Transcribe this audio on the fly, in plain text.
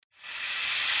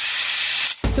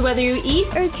So whether you eat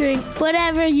or drink,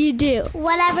 Whatever you do.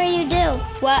 Whatever you do.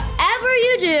 Whatever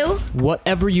you do.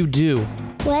 Whatever you do.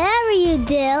 Whatever you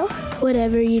do.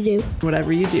 Whatever you do.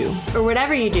 Whatever you do. or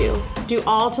whatever you do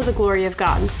all to the glory of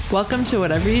God. Welcome to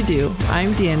Whatever You Do.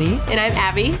 I'm Danny. And I'm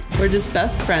Abby. We're just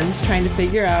best friends trying to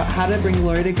figure out how to bring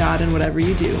glory to God in whatever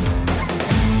you do.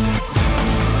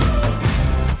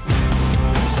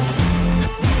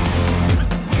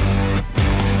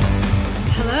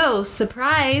 Hello,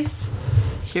 surprise.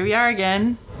 Here we are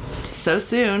again. So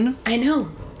soon. I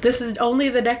know. This is only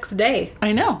the next day.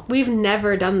 I know. We've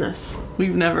never done this.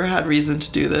 We've never had reason to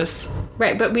do this.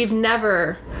 Right, but we've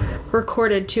never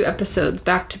recorded 2 episodes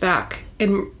back to back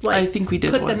and I think we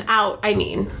did put once. them out. I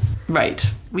mean, Right.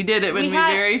 We did it when we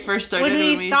very first started.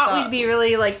 When we thought we'd be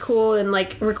really cool and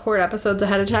record episodes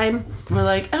ahead of time. We're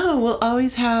like, oh, we'll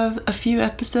always have a few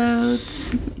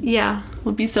episodes. Yeah.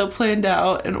 We'll be so planned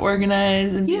out and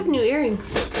organized. And You have new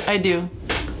earrings. I do.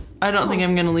 I don't think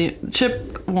I'm going to leave.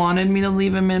 Chip wanted me to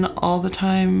leave them in all the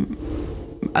time.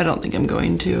 I don't think I'm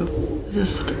going to.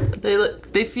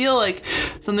 They feel like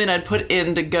something I'd put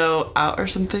in to go out or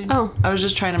something. Oh. I was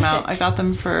just trying them out. I got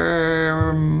them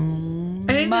for I think you look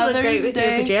great Mother's with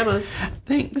Day. your pajamas.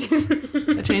 Thanks.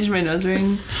 I changed my nose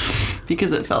ring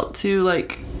because it felt too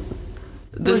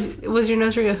this. Was your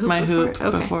nose ring a hoop? My before? hoop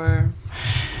Okay. before.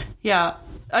 Yeah.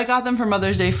 I got them for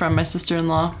Mother's Day from my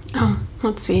sister-in-law. Oh,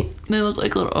 that's sweet. They look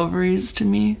like little ovaries to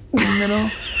me in the middle.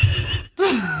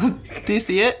 Do you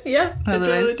see it? Yeah. How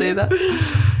did I say that?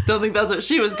 Don't think that's what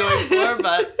she was going for,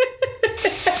 but I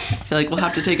feel like we'll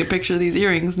have to take a picture of these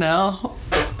earrings now.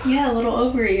 Yeah, little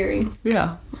ovary earrings.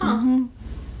 Yeah.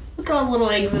 Look at all the little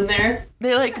eggs in there.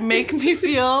 They make me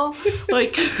feel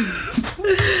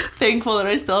thankful that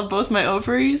I still have both my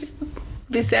ovaries.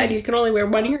 Be sad you can only wear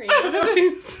one earring.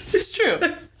 It's true.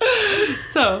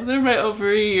 So they're my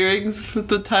ovary earrings at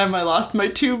the time I lost my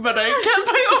tube, but I kept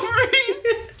my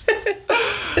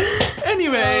ovaries.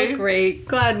 Anyway. Oh, great.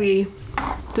 Glad we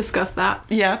discussed that.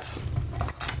 Yep.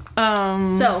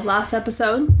 So, last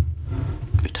episode,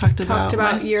 We talked about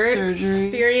my your surgery.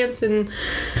 experience in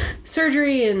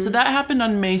surgery and... So that happened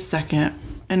on May 2nd,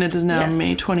 and it is now Yes.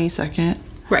 May 22nd.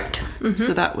 Right. Mm-hmm.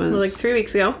 So that was Like 3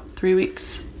 weeks ago. 3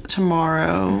 weeks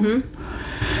tomorrow. Mm-hmm.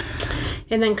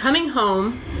 And then coming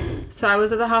home, so I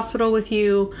was at the hospital with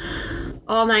you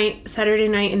all night, Saturday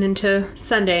night and into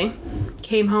Sunday.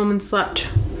 Came home and slept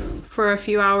for a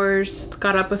few hours,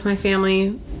 got up with my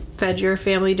family, fed your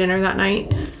family dinner that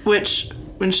night. Which,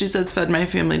 when she says fed my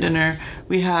family dinner,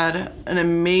 we had an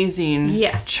amazing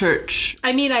Yes. church.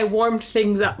 I mean, I warmed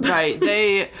things up. Right.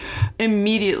 They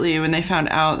immediately, when they found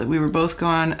out that we were both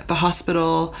gone at the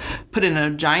hospital, put in a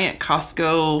giant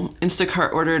Costco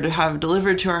Instacart order to have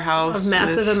delivered to our house. Of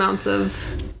massive with amounts of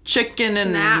chicken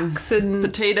snacks and and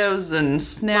potatoes and lots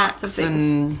snacks of things.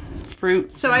 and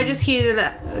fruit. So I just heated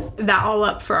that all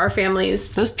up for our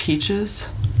families. Those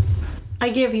peaches. I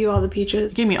gave you all the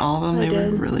peaches. Give me all of them. I They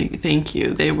did. were really, thank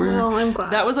you. They were. Oh, I'm glad.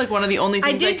 That was one of the only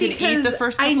things I could eat the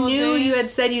first couple of days. I knew you had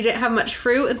said you didn't have much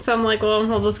fruit, and so I'm like,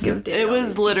 well, I'll just give Daniel It was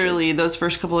these literally those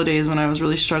first couple of days when I was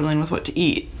really struggling with what to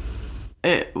eat.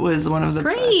 It was one of the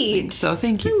best Great. things. So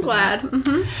thank you. I'm for glad.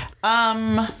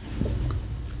 Mm-hmm. that.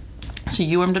 So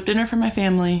you warmed up dinner for my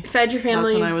family. Fed your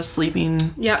family. That's when I was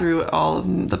sleeping Yep. through all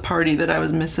of the party that I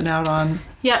was missing out on.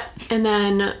 Yep. And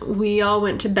then we all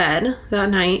went to bed that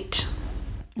night.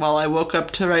 While I woke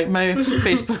up to write my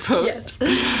Facebook post.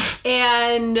 Yes.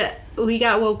 And we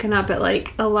got woken up at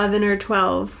 11 or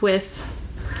 12 with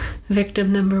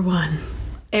victim number 1.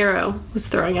 Arrow was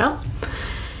throwing up.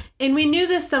 And we knew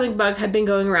this stomach bug had been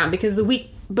going around because the week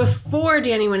before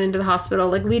Danny went into the hospital,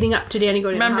 leading up to Danny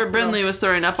going to the Remember, hospital. Brindley was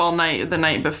throwing up all night the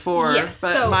night before. Yes,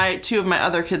 but so- 2 of my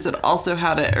other kids had also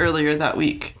had it earlier that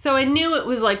week. So I knew it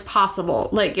was possible.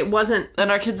 It wasn't. And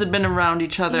our kids had been around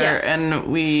each other, Yes. and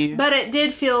we... But it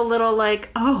did feel a little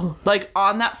oh.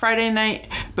 on that Friday night,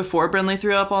 before Brindley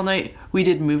threw up all night, we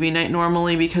did movie night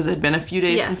normally because it had been a few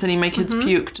days Yes. since any of my kids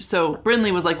puked. So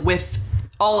Brindley was with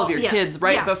all of your yes. kids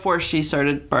right Yeah. before she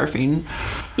started barfing.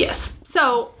 Yes.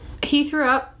 So he threw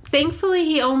up. Thankfully,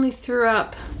 he only threw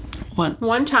up Once.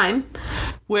 one time.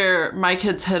 Where my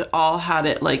kids had all had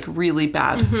it really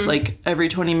bad, every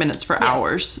 20 minutes for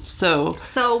hours. So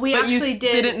we but actually you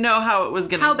didn't know how it was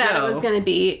going to go. how bad it was going to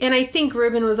be. And I think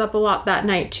Ruben was up a lot that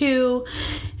night too.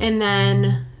 And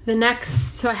then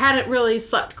so I hadn't really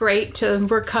slept great to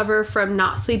recover from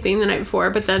not sleeping the night before.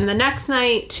 But then the next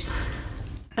night,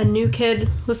 a new kid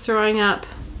was throwing up.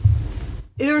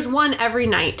 There was one every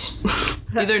night.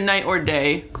 Either night or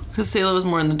day. Because Selah was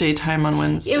more in the daytime on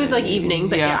Wednesday. It was evening,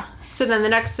 but yeah. So then the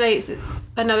next night,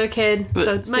 another kid. But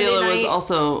so Monday Selah night. was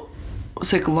also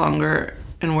sick longer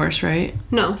and worse, right?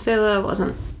 No, Selah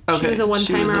wasn't. Okay. She was a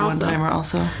one-timer also.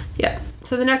 also. Yeah.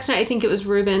 So the next night, I think it was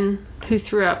Ruben who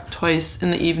threw up. Twice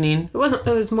in the evening. It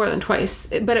was more than twice,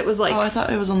 but it was like... Oh, I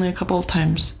thought it was only a couple of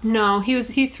times. No,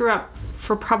 he threw up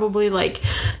for probably like...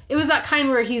 It was that kind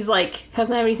where he's like,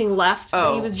 doesn't have anything left,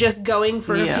 but he was just going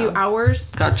for a few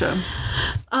hours. Gotcha.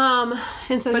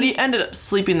 And so but he ended up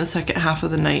sleeping the second half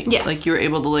of the night. Yes. Like, you were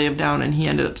able to lay him down and he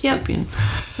ended up sleeping.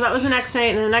 So that was the next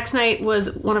night, and the next night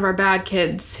was one of our bad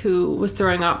kids who was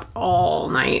throwing up all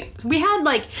night. We had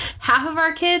like half of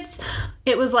our kids,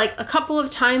 it was like a couple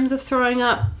of times of throwing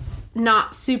up,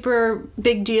 not super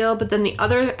big deal, but then the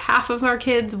other half of our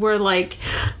kids were like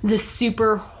the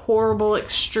super horrible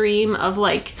extreme of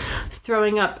like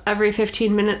throwing up every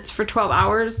 15 minutes for 12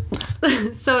 hours.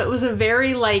 So it was a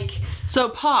very like... So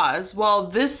pause. While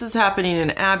this is happening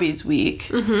in Abby's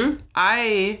week,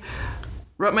 I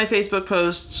wrote my Facebook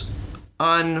post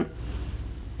on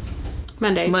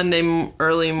Monday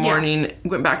early morning,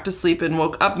 went back to sleep and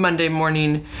woke up Monday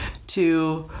morning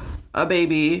to a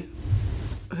baby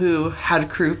who had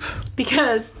croup.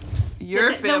 Because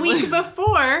your family... The week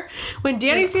before, when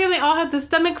Danny's family all had the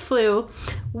stomach flu,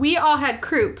 we all had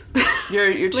croup.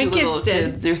 Your two little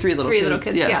kids. Your three little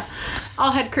kids. Yes. Yeah.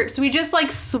 All had croup. So we just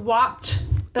like swapped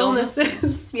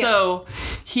illnesses. Yes. So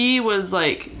he was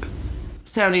like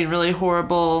sounding really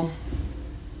horrible,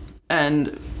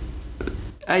 and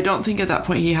I don't think at that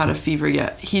point he had a fever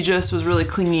yet. He just was really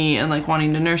clingy and like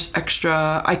wanting to nurse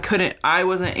extra. I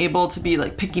wasn't able to be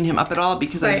like picking him up at all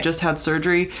because I just had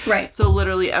surgery. Right. So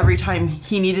literally every time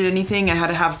he needed anything, I had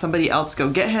to have somebody else go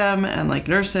get him and like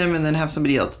nurse him and then have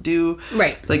somebody else do.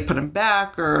 Right. Like put him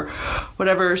back or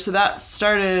whatever. So that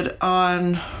started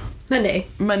on Monday.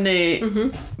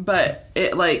 But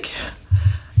it like,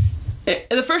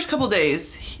 the first couple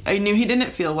days, I knew he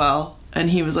didn't feel well. And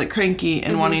he was like cranky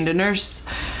and wanting to nurse,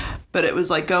 but it was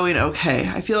like going okay.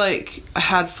 I feel like I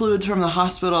had fluids from the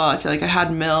hospital. I feel like I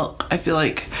had milk. I feel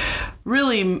like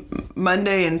really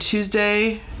Monday and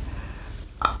Tuesday,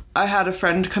 I had a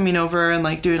friend coming over and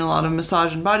like doing a lot of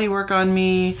massage and body work on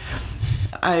me.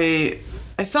 I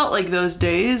felt like those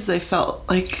days, I felt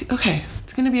like, okay,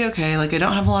 it's going to be okay. Like I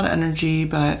don't have a lot of energy,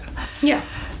 but I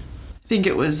think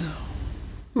it was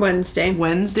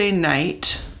Wednesday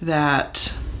night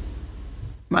that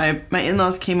my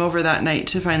in-laws came over that night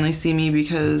to finally see me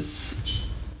because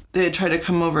they had tried to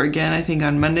come over again, I think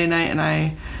on Monday night, and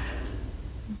I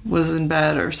was in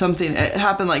bed or something. It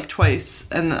happened like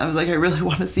twice, and I was like, I really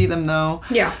want to see them though.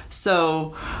 Yeah.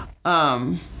 So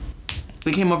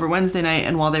we came over Wednesday night,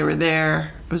 and while they were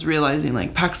there, I was realizing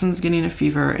like Paxton's getting a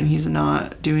fever and he's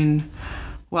not doing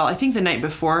well. I think the night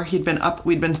before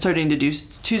we'd been starting to do,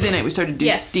 Tuesday night we started to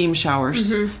do steam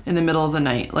showers in the middle of the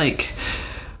night, like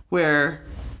where...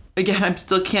 Again, I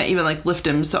still can't even like lift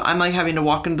him, so I'm like having to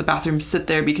walk into the bathroom, sit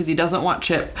there because he doesn't want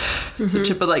Chip. So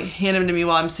Chip would like hand him to me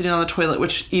while I'm sitting on the toilet,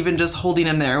 which even just holding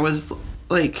him there was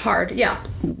like hard,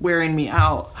 wearing me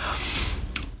out.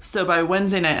 So by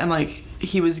Wednesday night, I'm like,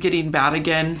 he was getting bad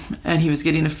again, and he was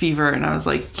getting a fever, and I was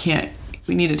like,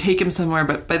 we need to take him somewhere.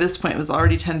 But by this point, it was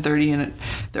already 10:30, and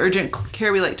the urgent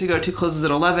care we like to go to closes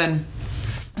at 11.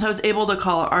 So I was able to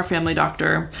call our family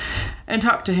doctor and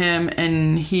talk to him,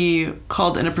 and he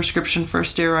called in a prescription for a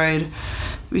steroid.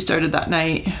 We started that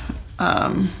night.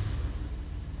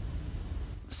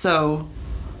 So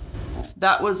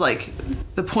that was like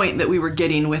the point that we were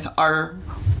getting with our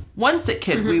one sick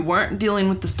kid. We weren't dealing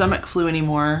with the stomach flu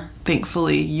anymore.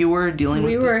 Thankfully, you were dealing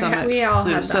with the stomach we all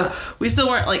flu. had that. So we still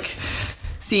weren't like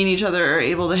seeing each other or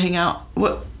able to hang out.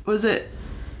 What was it?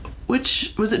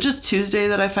 Which was it just Tuesday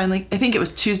that I think it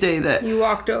was Tuesday that you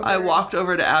walked over. I walked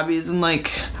over to Abby's and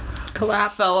like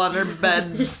collapsed, fell on her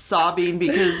bed sobbing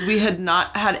because we had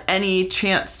not had any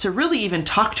chance to really even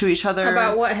talk to each other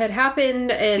about what had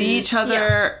happened and see each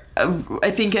other. I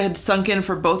think it had sunk in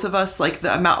for both of us, like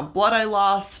the amount of blood I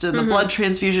lost and the blood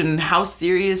transfusion and how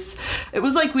serious it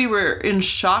was. Like we were in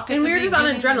shock and we were just on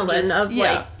adrenaline of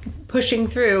like pushing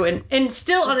through and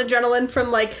still on adrenaline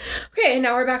from like, okay,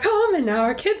 now we're back home and now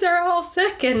our kids are all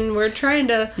sick and we're trying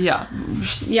to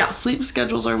sleep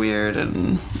schedules are weird.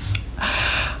 And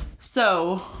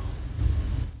so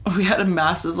we had a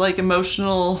massive like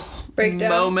emotional breakdown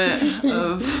moment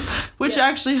of which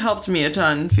actually helped me a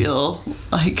ton feel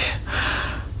like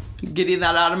getting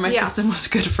that out of my system was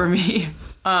good for me.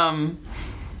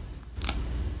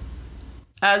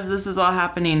 As this is all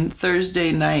happening,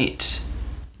 Thursday night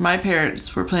my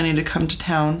parents were planning to come to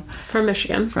town from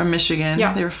Michigan.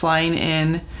 Yeah. They were flying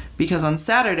in because on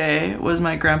Saturday was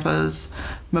my grandpa's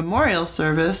memorial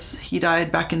service. He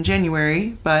died back in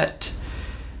January, but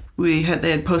they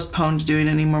had postponed doing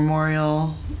any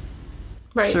memorial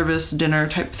service dinner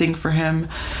type thing for him.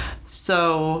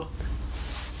 So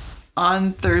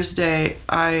on Thursday,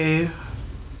 I'd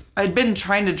been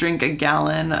trying to drink a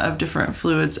gallon of different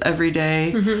fluids every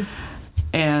day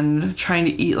and trying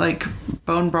to eat like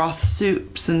bone broth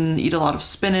soups and eat a lot of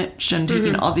spinach and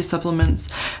taking all these supplements,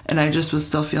 and I just was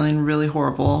still feeling really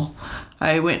horrible.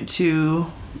 I went to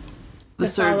the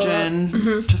surgeon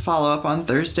to follow up on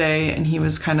Thursday, and he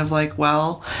was kind of like,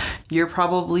 well, you're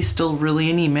probably still really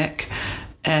anemic,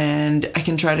 and I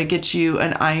can try to get you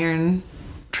an iron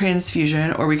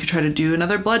transfusion, or we could try to do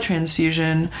another blood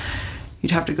transfusion.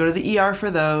 You'd have to go to the ER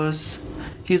for those.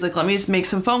 He's like, let me just make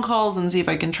some phone calls and see if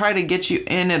I can try to get you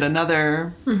in at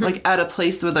another, like at a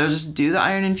place where they'll just do the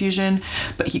iron infusion.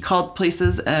 But he called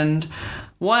places, and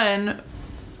one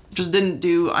just didn't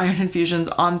do iron infusions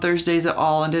on Thursdays at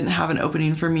all and didn't have an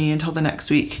opening for me until the next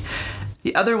week.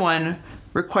 The other one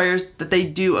requires that they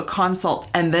do a consult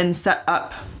and then set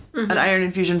up an iron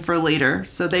infusion for later.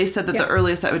 So they said that the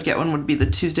earliest I would get one would be the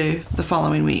Tuesday the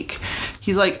following week.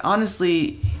 He's like,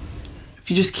 honestly, if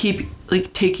you just keep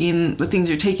like taking the things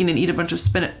you're taking and eat a bunch of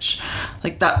spinach,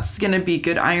 like that's gonna be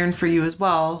good iron for you as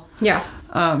well. Yeah.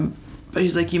 But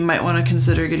he's like, you might want to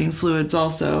consider getting fluids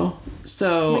also.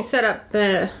 So we set up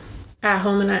the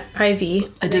at-home and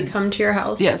IV. I did come to your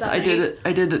house. Yes, I did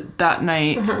it that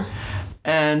night.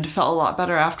 And felt a lot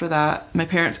better after that. My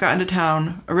parents got into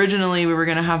town. Originally, we were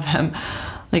gonna have them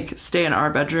like stay in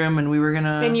our bedroom, and we were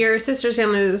gonna. And your sister's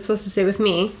family was supposed to stay with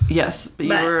me. Yes, but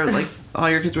you were like all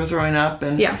your kids were throwing up,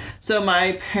 and so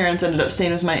my parents ended up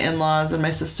staying with my in-laws, and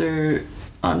my sister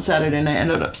on Saturday night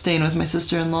ended up staying with my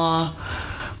sister-in-law.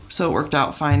 So it worked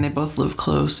out fine. They both live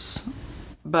close,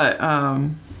 but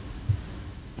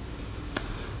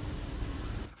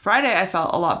Friday, I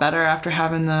felt a lot better after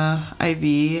having the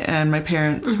IV, and my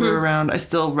parents were around. I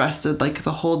still rested like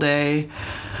the whole day,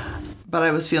 but I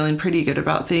was feeling pretty good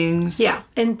about things. Yeah,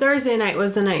 and Thursday night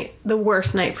was the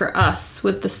worst night for us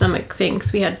with the stomach thing,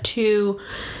 because we had 2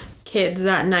 kids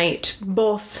that night,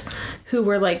 both who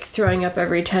were like throwing up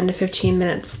every 10 to 15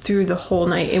 minutes through the whole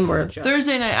night, and we're just...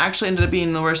 Thursday night actually ended up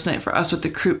being the worst night for us with the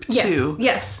croup too.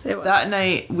 Yes, it was. That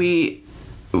night we...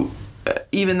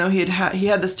 even though he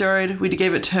had the steroid, we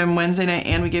gave it to him Wednesday night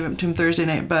and we gave it to him Thursday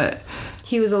night, but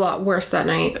he was a lot worse that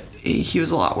night. He was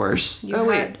a lot worse.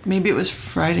 Maybe it was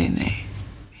Friday night.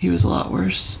 He was a lot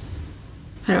worse.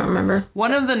 I don't remember.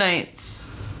 One of the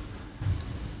nights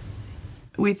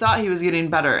we thought he was getting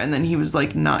better, and then he was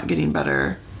like not getting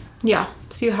better. Yeah,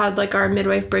 so you had like our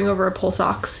midwife bring over a pulse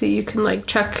ox so you can like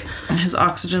check his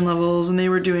oxygen levels, and they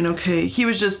were doing okay. He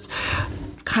was just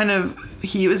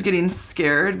he was getting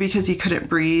scared because he couldn't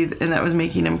breathe, and that was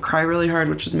making him cry really hard,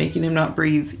 which was making him not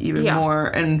breathe even more.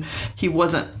 And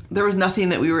there was nothing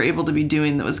that we were able to be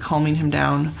doing that was calming him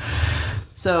down.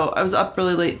 So I was up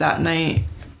really late that night,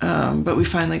 but we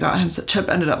finally got him. So Chip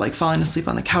ended up like falling asleep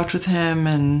on the couch with him,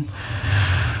 and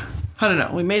I don't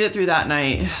know, we made it through that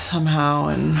night somehow,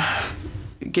 and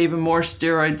gave him more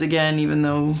steroids again, even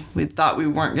though we thought we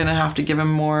weren't going to have to give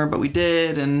him more, but we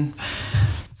did. And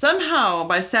somehow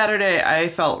by Saturday I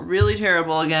felt really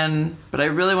terrible again, but I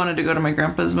really wanted to go to my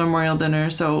grandpa's memorial dinner,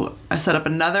 so I set up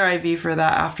another IV for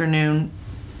that afternoon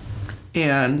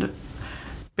and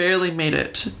barely made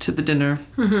it to the dinner.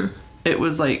 It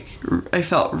was like, I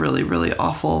felt really, really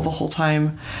awful the whole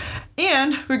time.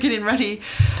 And we're getting ready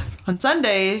on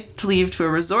Sunday to leave to a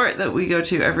resort that we go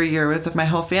to every year with my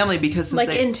whole family, because like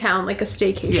in town, like a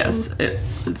staycation. Yes,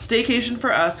 it's staycation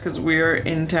for us because we're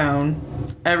in town.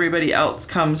 Everybody else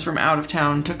comes from out of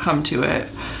town to come to it,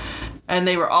 and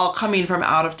they were all coming from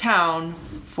out of town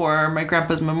for my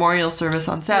grandpa's memorial service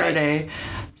on Saturday. Right.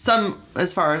 Some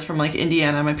as far as from like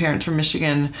Indiana, my parents from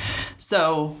Michigan.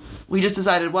 So we just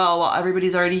decided, well, while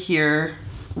everybody's already here,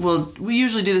 we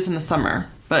usually do this in the summer.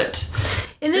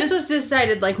 And this was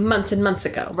decided like months and months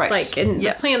ago. Right. Like, and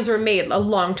the plans were made a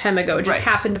long time ago. It just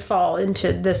happened to fall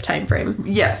into this time frame.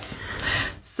 Yes.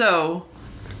 So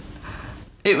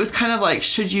it was kind of like,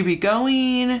 should you be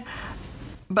going?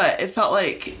 But it felt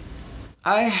like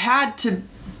I had to...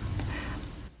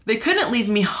 They couldn't leave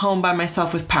me home by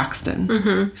myself with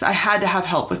Paxton. So I had to have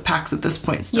help with Pax at this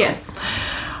point still. Yes.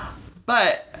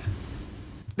 But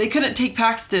they couldn't take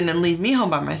Paxton and leave me home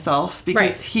by myself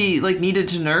because he like needed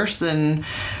to nurse, and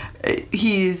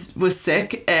he was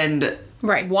sick and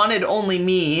wanted only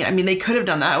me. I mean, they could have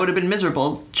done that. It would have been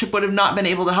miserable. Chip would have not been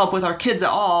able to help with our kids at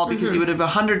all because he would have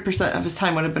 100% of his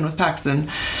time would have been with Paxton.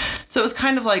 So it was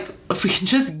kind of like, if we can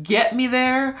just get me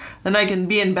there, then I can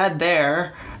be in bed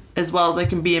there as well as I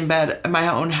can be in bed at my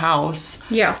own house.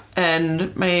 Yeah.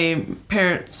 And my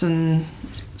parents and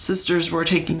sisters were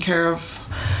taking care of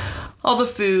all the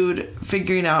food,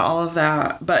 figuring out all of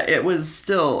that, but it was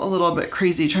still a little bit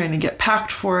crazy trying to get packed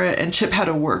for it. And Chip had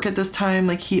to work at this time.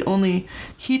 Like he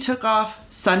took off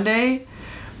Sunday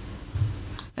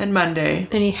and Monday.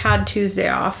 And he had Tuesday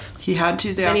off. He had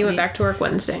Tuesday off. And he went back to work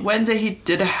Wednesday. Wednesday he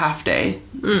did a half day.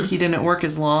 He didn't work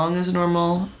as long as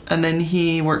normal. And then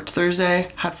he worked Thursday,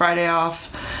 had Friday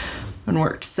off, and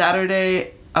worked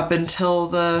Saturday up until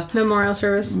the Memorial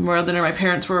service. Memorial dinner. My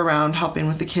parents were around helping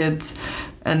with the kids.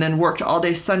 And then worked all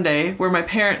day Sunday, where my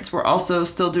parents were also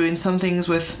still doing some things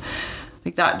with,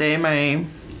 like that day, my aunt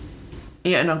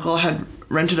and uncle had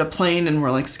rented a plane and were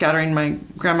like scattering my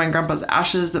grandma and grandpa's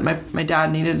ashes that my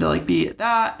dad needed to like be at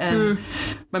that. And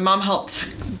my mom helped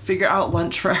figure out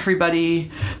lunch for everybody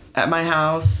at my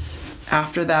house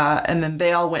after that. And then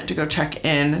they all went to go check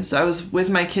in. So I was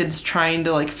with my kids trying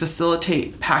to like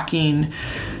facilitate packing.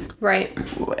 Right.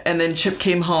 And then Chip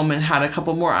came home and had a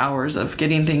couple more hours of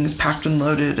getting things packed and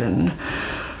loaded, and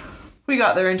we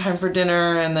got there in time for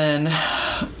dinner. And then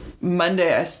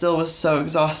Monday I still was so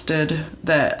exhausted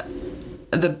that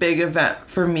the big event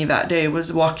for me that day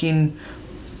was walking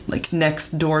like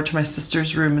next door to my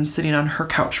sister's room and sitting on her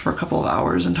couch for a couple of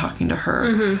hours and talking to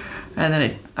her. And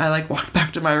then I like walked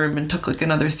back to my room and took like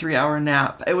another 3-hour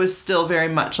nap. It was still very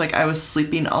much like I was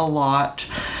sleeping a lot,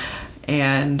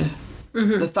 and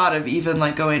the thought of even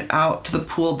like going out to the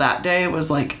pool that day was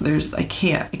like, I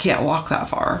can't walk that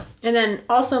far. And then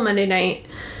also Monday night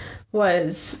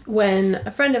was when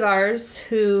a friend of ours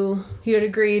who you had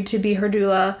agreed to be her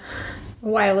doula a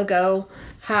while ago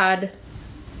it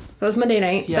was Monday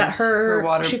night Yes, that her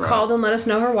water she broke. called and let us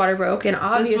know her water broke, and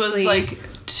obviously This was like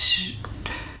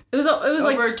it was over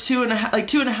like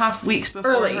 2.5 weeks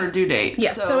before early. her due date.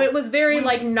 Yeah, so it was very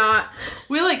like not.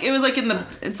 It was like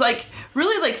it's like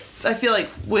really like I feel like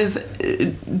with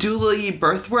doula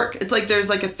birth work, it's like there's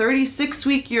like a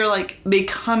 36-week, you're like they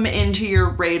come into your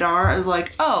radar as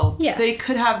like, oh, Yes. they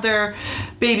could have their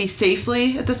baby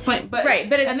safely at this point, but Right,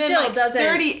 but it and then still like doesn't-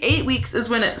 38 weeks is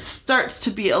when it starts to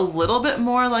be a little bit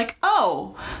more like,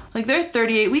 oh, like they're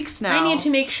 38 weeks now. I need to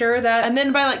make sure that And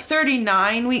then by like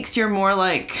 39 weeks, you're more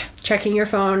like checking your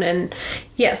phone and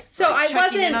yes. So I checking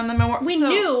wasn't. in on them and we so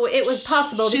knew it was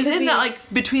possible. She's because in that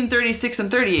like between 36 and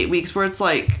 38 weeks where it's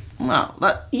like, wow,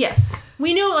 that Yes,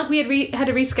 we knew like we had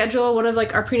to reschedule one of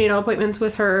like our prenatal appointments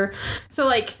with her. So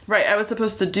like right. I was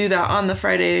supposed to do that on the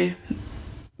Friday.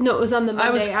 no, it was on the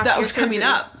Monday after that your was coming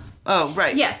surgery. up. Oh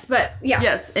right. Yes, but yeah.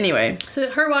 Yes. Anyway, So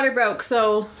her water broke,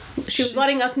 so she was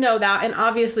letting us know that, and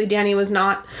obviously Danny was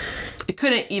not I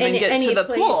couldn't even in get any to the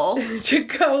place pool. to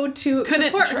go to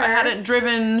support her. I hadn't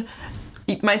driven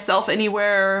myself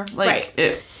anywhere. Like Right.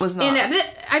 it was not. And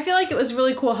I feel like it was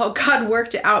really cool how God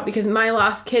worked it out, because my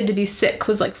last kid to be sick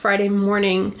was like Friday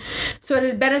morning. So it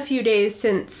had been a few days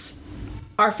since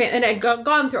our and I'd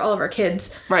gone through all of our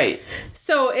kids. right.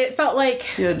 So it felt like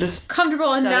Yeah, just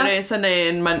comfortable enough. Saturday, Sunday,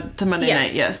 and to Monday Yes.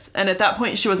 night. Yes. And at that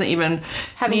point, she wasn't even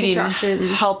Having needing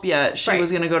contractions. help yet. She Right.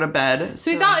 was gonna go to bed.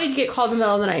 So we thought we'd get called in the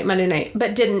middle of the night, Monday night,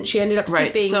 but didn't. She ended up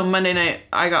Right. sleeping. So Monday night,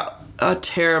 I got a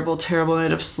terrible, terrible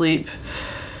night of sleep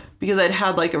because I'd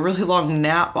had like a really long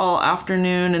nap all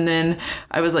afternoon, and then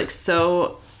I was like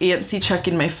so antsy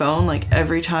checking my phone like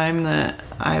every time that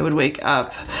I would wake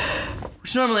up,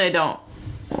 which normally I don't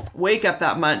wake up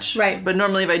that much. Right. But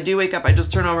normally if I do wake up, I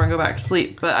just turn over and go back to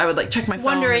sleep. But I would like check my phone.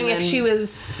 wondering and if then she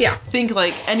was, yeah. think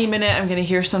like any minute I'm gonna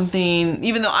hear something.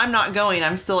 Even though I'm not going,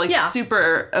 I'm still like Yeah.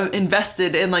 super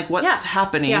invested in like what's Yeah.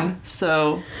 happening. Yeah.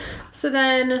 So So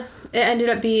then it ended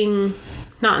up being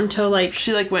not until like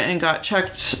she like went and got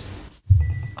checked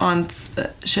on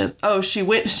she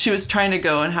was trying to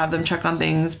go and have them check on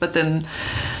things, but then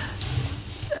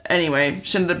anyway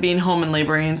she ended up being home and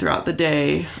laboring throughout the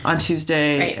day on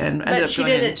Tuesday. Right. And But ended up she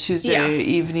going in didn't- Tuesday yeah.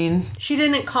 evening. she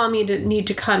didn't call me to need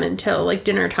to come until like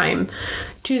dinner time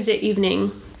Tuesday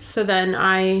evening. So then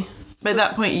By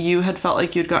that point you had felt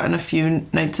like you'd gotten a few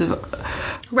nights of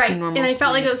right, normal and I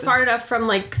felt like it was sleep far enough from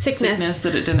like sickness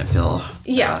that it didn't feel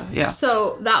Yeah. bad. Yeah.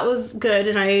 So that was good,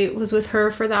 and I was with her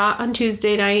for that on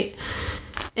Tuesday night.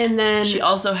 And then She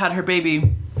also had her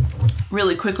baby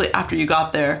really quickly after you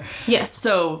got there. yes.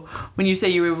 So when you say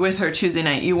you were with her Tuesday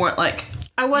night, you weren't like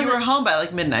I wasn't you were home by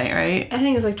like midnight, right? I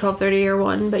think it's like 12:30 or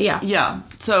 1, but yeah. Yeah.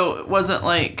 So it wasn't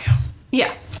like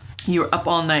Yeah. you were up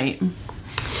all night.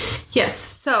 Yes.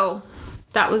 So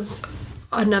that was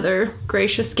another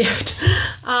gracious gift.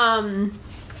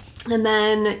 And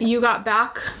then you got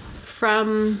back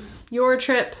from your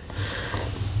trip,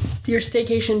 your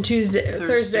staycation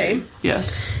Thursday.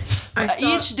 Yes. I thought-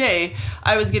 Each day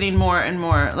I was getting more and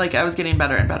more, like I was getting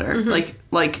better and better. Mm-hmm.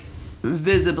 Like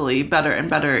visibly better and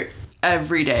better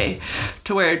every day,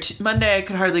 to where Monday I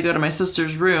could hardly go to my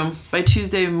sister's room. By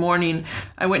Tuesday morning,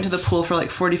 I went to the pool for like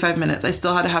 45 minutes. I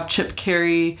still had to have Chip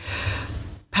carry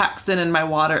Paxton and my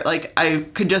water. Like, I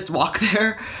could just walk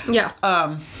there. Yeah.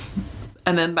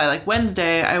 And then by like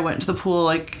Wednesday, I went to the pool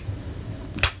like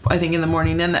I think in the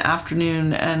morning and the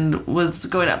afternoon, and was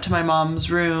going up to my mom's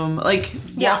room, like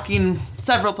walking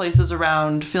several places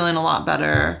around, feeling a lot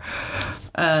better.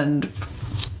 And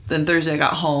then Thursday I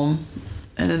got home,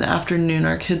 and in the afternoon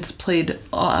our kids played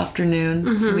all afternoon.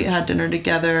 Mm-hmm. We had dinner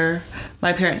together.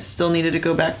 My parents still needed to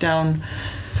go back down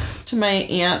to my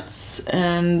aunt's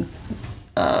and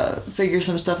figure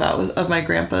some stuff out of my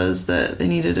grandpa's that they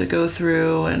needed to go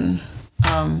through, and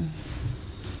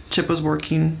Chip was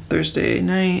working Thursday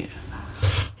night.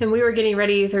 And we were getting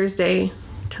ready Thursday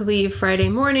to leave Friday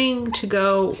morning to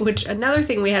go, which another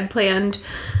thing we had planned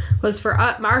was for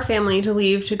our family to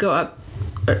leave to go up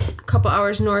a couple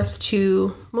hours north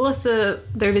to Melissa.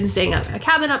 They've been staying at a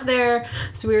cabin up there,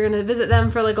 so we were going to visit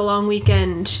them for like a long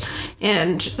weekend.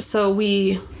 And so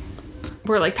we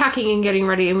were like packing and getting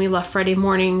ready, and we left Friday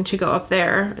morning to go up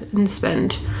there and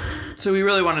spend. So we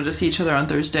really wanted to see each other on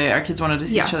Thursday. Our kids wanted to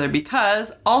see each other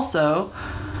because also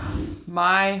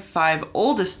my 5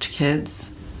 oldest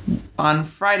kids, on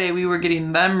Friday we were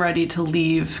getting them ready to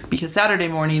leave because Saturday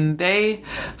morning they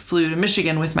flew to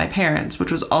Michigan with my parents,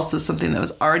 which was also something that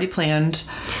was already planned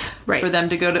for them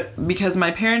to go to, because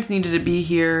my parents needed to be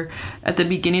here at the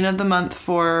beginning of the month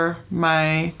for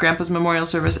my grandpa's memorial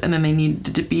service, and then they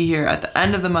needed to be here at the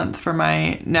end of the month for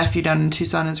my nephew down in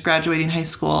Tucson is graduating high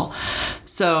school.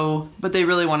 So, but they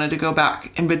really wanted to go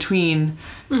back in between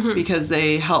because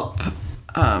they help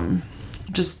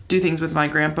just do things with my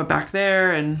grandpa back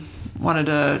there, and wanted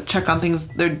to check on things.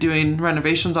 They're doing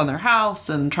renovations on their house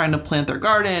and trying to plant their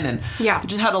garden, and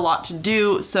just had a lot to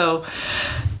do. So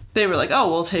they were like, oh,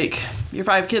 we'll take your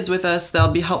 5 kids with us. They'll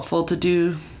be helpful to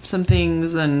do some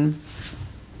things. And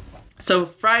so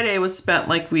Friday was spent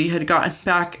like we had gotten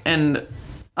back and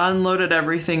unloaded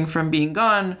everything from being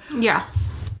gone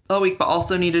all week, but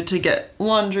also needed to get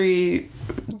laundry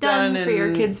done for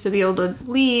your kids to be able to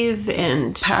leave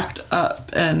and packed up,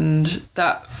 and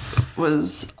that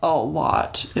was a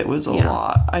lot. It was a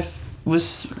lot. I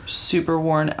was super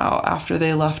worn out after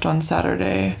they left on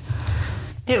Saturday.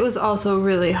 It was also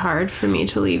really hard for me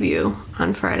to leave you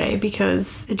on Friday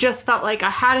because it just felt like I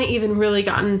hadn't even really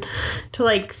gotten to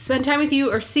like spend time with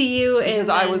you or see you, because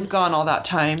I was gone all that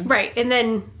time. Right, and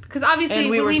then because obviously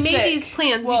when we made these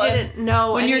plans, we didn't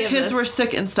know when any your kids were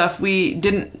sick and stuff. We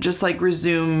didn't just like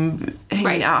resume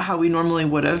hanging out how we normally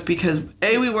would have, because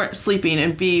A, we weren't sleeping,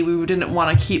 and B, we didn't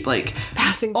want to keep like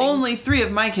passing things. Only 3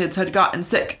 of my kids had gotten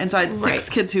sick, and so I had 6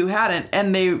 kids who hadn't,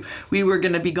 and we were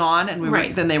going to be gone, and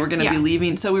then they were going to be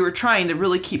leaving. So we were trying to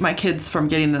really keep my kids from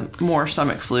getting the more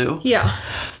stomach flu. Yeah.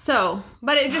 So,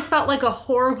 but it just felt like a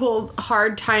horrible,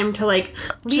 hard time to like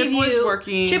leave Chip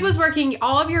you. Chip was working.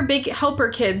 All of your big helper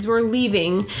kids were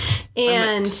leaving,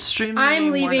 and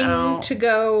I'm leaving to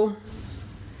go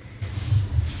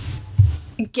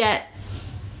get.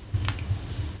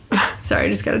 Sorry, I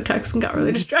just got a text and got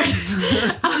really distracted.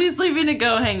 She's leaving to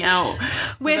go hang out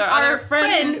with our other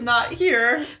friend who's not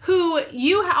here. Who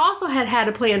you also had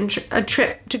a planned a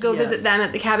trip to go visit them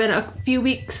at the cabin a few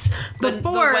weeks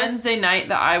before. The Wednesday night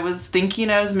that I was thinking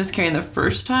I was miscarrying the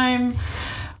first time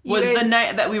was the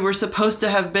night that we were supposed to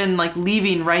have been like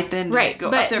leaving right then to go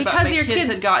up there, but my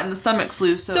kids had gotten the stomach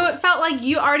flu. So it felt like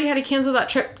you already had to cancel that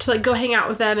trip to like go hang out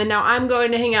with them, and now I'm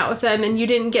going to hang out with them and you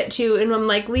didn't get to, and I'm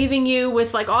like leaving you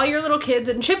with like all your little kids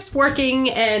and Chip's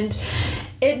working, and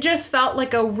it just felt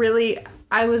like a really,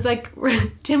 I was like,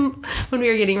 Tim, when we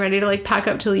were getting ready to like pack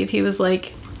up to leave, he was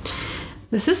like,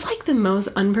 this is like the most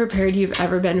unprepared you've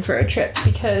ever been for a trip,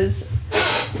 because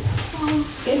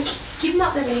keep them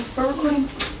out there, baby. We're recording.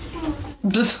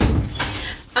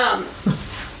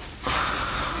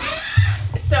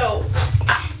 So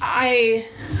I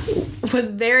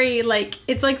was very like,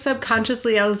 it's like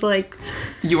subconsciously I was like,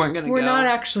 you weren't gonna go. We're not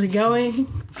actually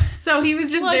going. So he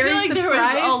was just very surprised. I feel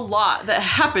like there was a lot that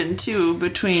happened too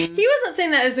between. He wasn't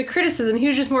saying that as a criticism. He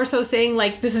was just more so saying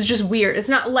like, this is just weird. It's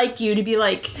not like you to be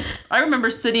like. I remember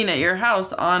sitting at your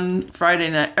house on Friday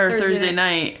night or Thursday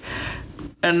night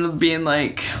and being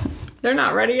like, they're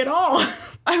not ready at all.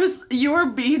 You were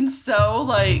being so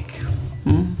like,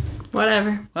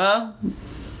 whatever. Well,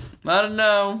 I don't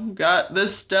know. Got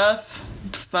this stuff.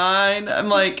 It's fine. I'm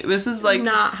like, this is like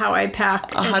not how I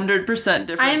pack. 100%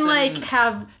 different. I'm like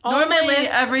have all normally my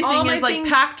lists, everything is like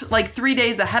packed like 3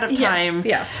 days ahead of time. Yes,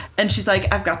 yeah. And she's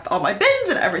like, I've got all my bins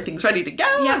and everything's ready to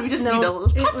go. Yeah, and we just need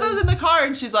to pop those in the car.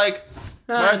 And she's like,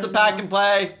 where's the pack and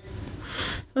play?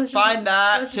 Let's Find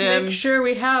that, let's Tim. Make sure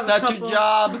we have. That's a couple. your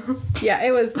job. Yeah,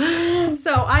 it was.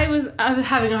 So I was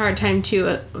having a hard time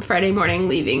too Friday morning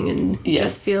leaving and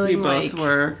just feeling we both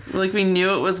were. Like we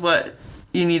knew it was what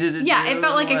you needed to do. Yeah, it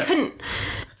felt like I couldn't.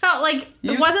 Felt like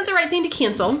it wasn't the right thing to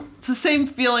cancel. It's the same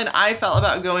feeling I felt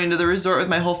about going to the resort with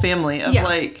my whole family. Of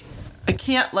like, I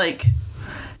can't like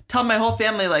tell my whole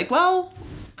family like, well,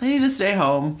 I need to stay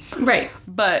home. Right.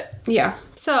 But yeah,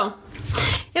 so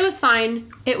it was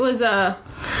fine. It was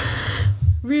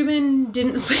Ruben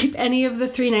didn't sleep any of the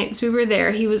 3 nights we were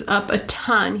there. He was up a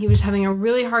ton. He was having a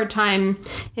really hard time,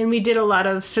 and we did a lot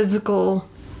of physical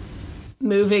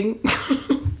moving.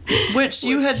 Which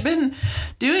you had been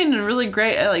doing really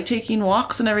great at like taking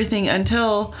walks and everything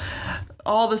until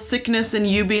all the sickness and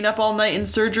you being up all night and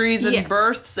surgeries and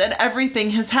births and everything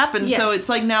has happened. Yes. So it's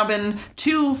like now been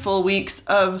 2 full weeks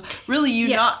of really you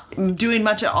not doing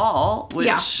much at all,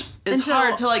 which is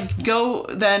hard to like go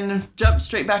then jump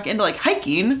straight back into like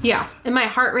hiking. Yeah. And my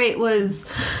heart rate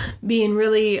was being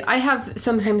really, I have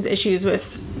sometimes issues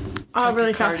with a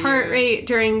really fast heart rate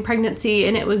during pregnancy,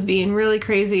 and it was being really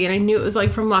crazy, and I knew it was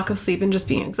like from lack of sleep and just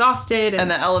being exhausted.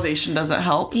 And the elevation doesn't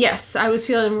help. Yes, I was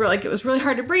feeling like it was really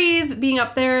hard to breathe being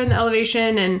up there in the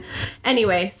elevation, and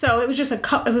anyway, so it was just a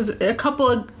couple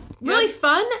of really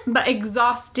fun but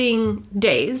exhausting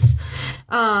days.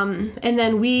 And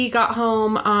then we got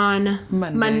home on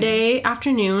Monday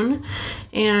afternoon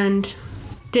and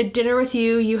did dinner with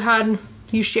you.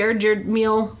 You shared your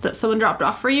meal that someone dropped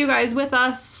off for you guys with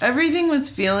us. Everything was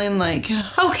feeling like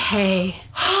okay.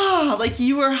 Like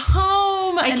you were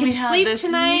home and we had this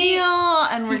tonight. meal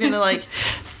and we're gonna like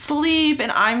sleep,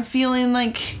 and I'm feeling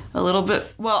like a little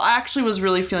bit, well, I actually was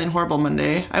really feeling horrible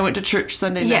Monday. I went to church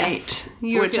Sunday night,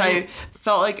 which I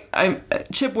felt like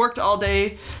Chip worked all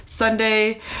day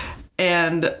Sunday,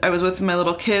 and I was with my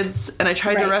little kids, and I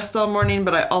tried to rest all morning,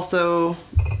 but I also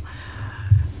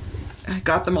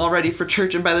got them all ready for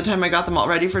church, and by the time I got them all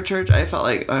ready for church, I felt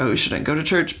like, oh, we shouldn't go to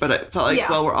church, but I felt like,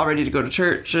 well, we're all ready to go to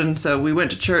church, and so we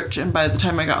went to church, and by the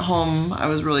time I got home, I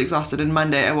was really exhausted, and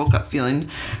Monday I woke up feeling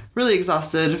really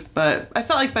exhausted, but I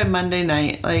felt like by Monday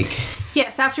night, like...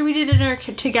 Yes, after we did dinner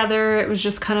together, it was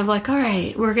just kind of like, all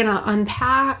right, we're gonna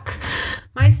unpack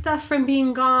my stuff from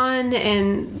being gone,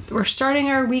 and we're starting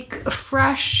our week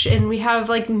fresh, and we have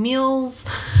like meals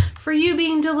for you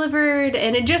being delivered,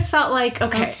 and it just felt like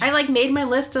okay. I like made my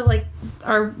list of like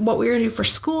what we were gonna do for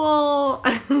school.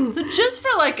 So just for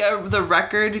like the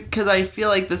record, because I feel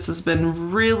like this has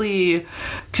been really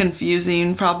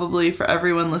confusing probably for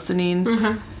everyone listening.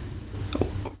 Mm-hmm.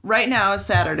 Right now is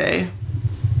Saturday,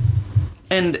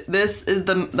 and this is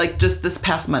just this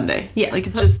past Monday. Yes, like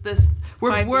just this.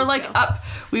 We're like up.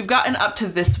 We've gotten up to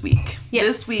this week. Yes.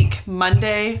 This week,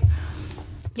 Monday.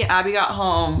 Yes. Abby got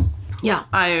home. Yeah.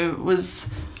 I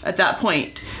was, at that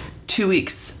point, 2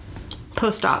 weeks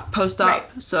post-op. Right.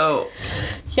 So.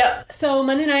 Yep. So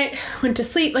Monday night, went to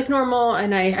sleep like normal,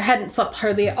 and I hadn't slept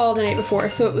hardly all the night before,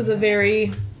 so it was a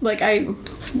very, I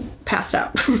passed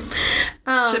out.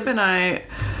 Chip and I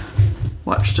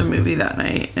watched a movie that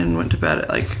night and went to bed at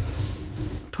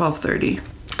 12:30.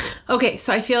 Okay,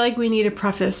 so I feel like we need to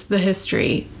preface the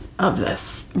history of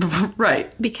this.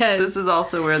 Right. Because this is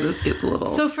also where this gets a little...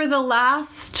 So for the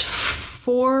last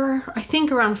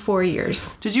around 4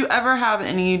 years. Did you ever have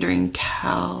any during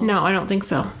Cal? No, I don't think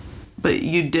so. But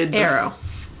you did... Arrow.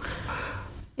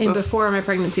 Before my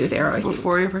pregnancy with Arrow.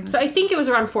 Before your pregnancy? So I think it was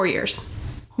around 4 years.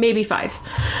 Maybe 5.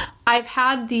 I've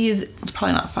had these... It's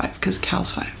probably not 5, because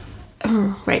Cal's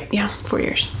 5. Right, yeah, 4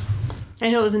 years. I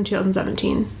know it was in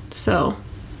 2017, so...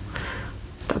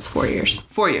 That's 4 years.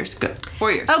 4 years. Good.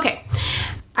 4 years. Okay.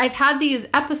 I've had these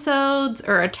episodes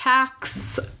or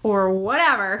attacks or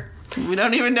whatever. We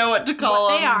don't even know what to call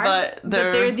them, but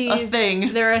they're a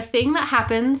thing. They're a thing that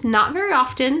happens not very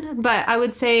often, but I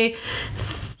would say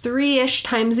 3-ish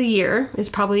times a year is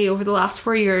probably over the last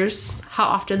 4 years how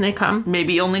often they come.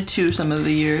 Maybe only 2 some of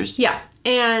the years. Yeah.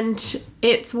 And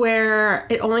it's where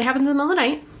it only happens in the middle of the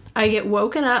night. I get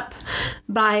woken up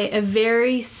by a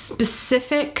very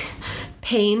specific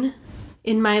pain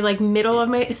in my middle of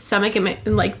my stomach, in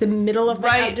the middle of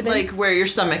my abdomen. Like where your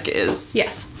stomach is.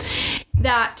 Yes.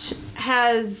 That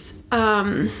has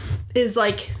is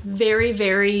very,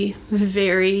 very,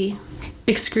 very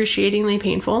excruciatingly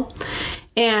painful,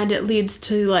 and it leads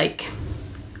to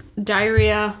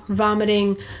diarrhea,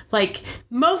 vomiting,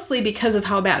 mostly because of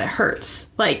how bad it hurts.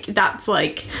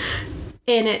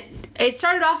 And it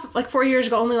started off 4 years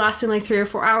ago, only lasting 3 or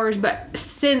 4 hours, but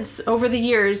since over the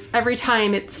years, every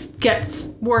time it gets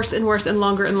worse and worse and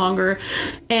longer and longer.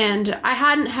 And I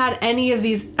hadn't had any of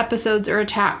these episodes or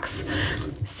attacks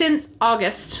since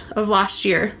August of last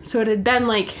year. So it had been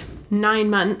like 9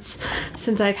 months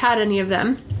since I've had any of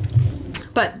them.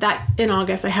 But that in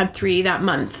August I had 3 that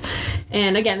month.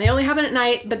 And again, they only happen at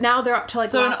night, but now they're up to like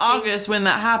So in lasting- August, when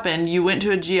that happened, you went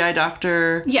to a GI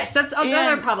doctor. Yes, that's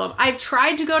another problem. I've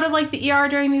tried to go to like the ER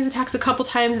during these attacks a couple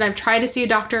times, and I've tried to see a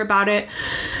doctor about it.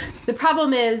 The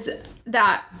problem is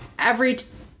that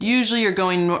Usually you're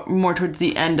going more towards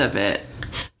the end of it.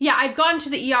 Yeah, I've gone to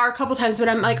the ER a couple times, but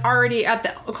I'm like already at the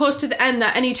close to the end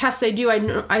that any test they do, I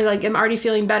like am already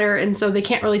feeling better, and so they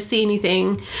can't really see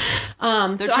anything.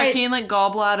 They're checking like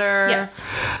gallbladder. Yes.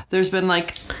 There's been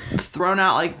like thrown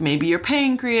out like maybe your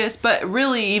pancreas, but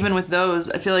really even with those,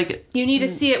 I feel like You need to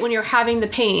see it when you're having the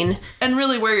pain. and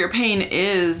really where your pain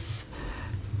is,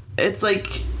 it's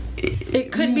like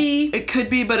It could be. It could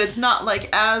be, but it's not like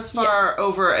as far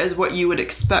over as what you would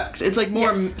expect. It's like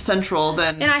more central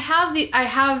than. And I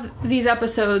have these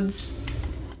episodes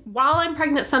while I'm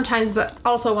pregnant sometimes, but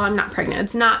also while I'm not pregnant.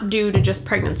 It's not due to just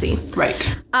pregnancy.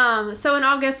 Right. So in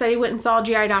August, I went and saw a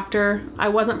GI doctor. I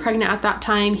wasn't pregnant at that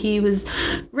time. He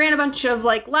ran a bunch of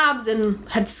like labs and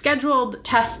had scheduled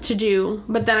tests to do,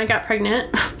 but then I got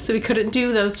pregnant, so we couldn't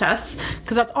do those tests,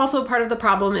 because that's also part of the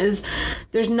problem is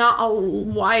there's not a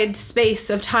wide space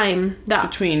of time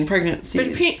that Between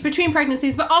pregnancies. between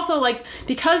pregnancies, but also like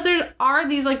because there are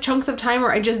these like chunks of time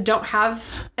where I just don't have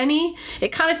any,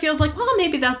 it kind of feels like, well,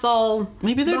 maybe that's all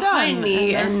Maybe they're behind done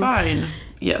me and they're fine.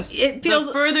 Yes. It feels-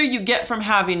 the further you get from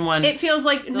having one. it feels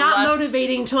like not less-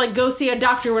 motivating to like go see a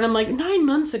doctor when I'm like 9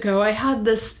 months ago I had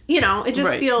this, it just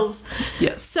Right. feels.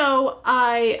 Yes. So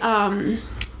I'd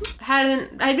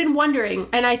been wondering,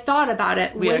 and I thought about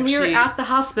it when we were actually- at the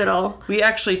hospital. We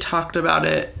actually talked about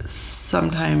it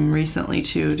sometime recently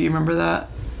too. Do you remember that?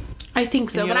 I think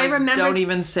so, And but you're I like, remember Don't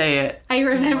even say it. I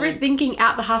remember Like- thinking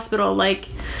at the hospital, like,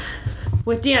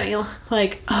 with Danny,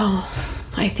 like, oh,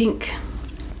 I think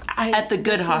At the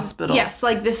good hospital. Yes,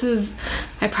 like,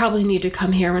 I probably need to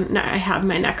come here when I have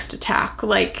my next attack.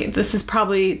 Like, this is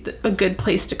probably a good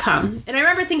place to come. And I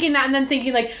remember thinking that and then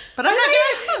thinking, like, But I'm not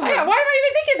gonna have one. why am I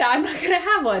even thinking that? I'm not going to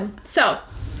have one. So,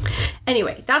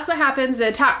 anyway, that's what happens. The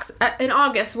attacks in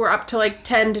August were up to, like,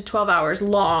 10 to 12 hours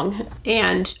long.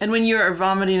 And And when you're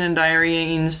vomiting and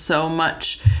diarrheaing so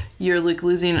much, you're like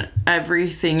losing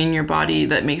everything in your body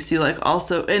that makes you like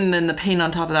also, and then the pain on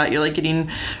top of that, you're like getting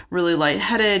really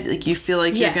lightheaded. Like you feel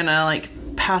like Yes. you're gonna like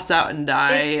pass out and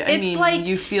die. I mean, like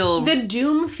you feel the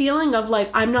doom feeling of like,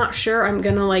 I'm not sure I'm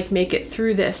gonna like make it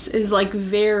through this is like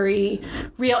very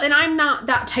real. And I'm not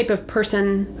that type of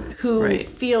person who Right.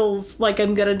 feels like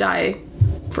I'm gonna die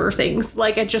for things.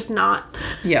 Like, it's just not.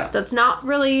 Yeah. That's not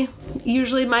really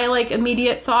usually my like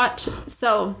immediate thought.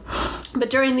 So, but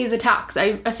during these attacks,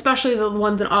 especially the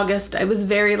ones in August, I was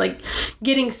very like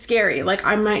getting scary. Like,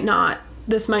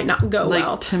 this might not go like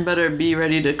well. Tim better be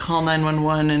ready to call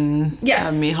 911 and Yes.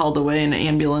 have me hauled away in an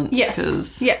ambulance.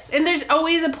 Yes. And there's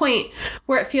always a point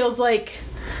where it feels like,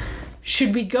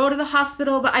 should we go to the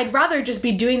hospital? But I'd rather just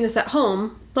be doing this at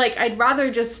home. Like, I'd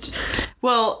rather just...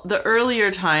 Well, the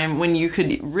earlier time when you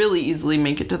could really easily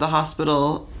make it to the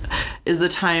hospital is the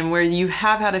time where you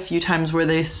have had a few times where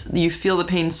you feel the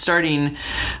pain starting,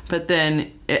 but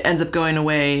then it ends up going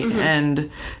away. Mm-hmm. And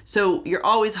so you're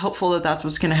always hopeful that that's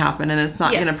what's going to happen and it's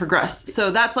not Yes. going to progress. So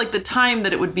that's like the time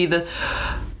that it would be the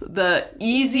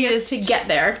easiest to get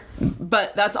there.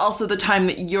 but that's also the time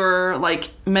that you're like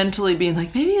mentally being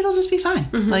like, maybe it'll just be fine.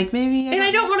 Like maybe And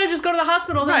I don't want to just go to the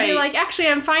hospital and be Right. like, actually,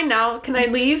 I'm fine now. Can I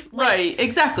leave? Like, Right,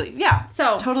 exactly. Yeah.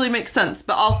 So- totally makes sense,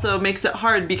 but also makes it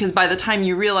hard because by the time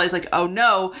you realize like, oh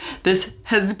no, this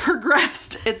has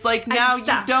progressed. It's like now you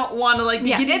stuck. don't want to like be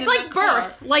Yeah, getting it's in like the car.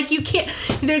 birth. Like, you can't...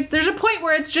 There's a point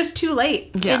where it's just too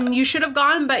late. Yeah. And you should have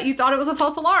gone, but you thought it was a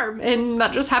false alarm. And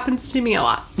that just happens to me a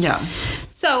lot. Yeah.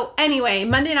 So anyway,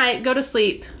 Monday night, go to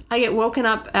sleep. I get woken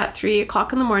up at 3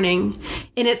 o'clock in the morning,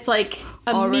 and it's like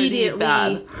Already immediately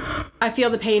bad. I feel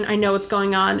the pain. I know what's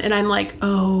going on, and I'm like,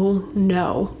 oh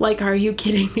no, like, are you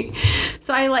kidding me?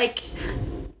 So I like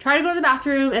try to go to the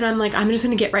bathroom, and I'm like, I'm just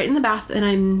gonna get right in the bath,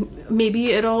 and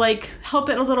maybe it'll like help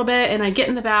it a little bit. And I get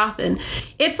in the bath, and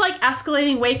it's like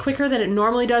escalating way quicker than it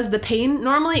normally does. The pain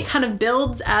normally it kind of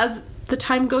builds as the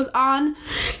time goes on,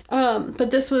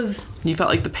 but this was You felt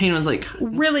like the pain was like,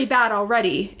 really bad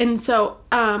already. And so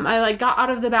I like got out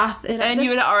of the bath and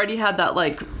you had already had that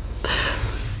like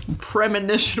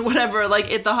premonition, whatever,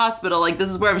 like at the hospital, like this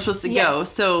is where I'm supposed to go. Yes.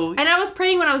 So and I was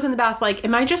praying when I was in the bath, like,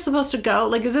 am I just supposed to go?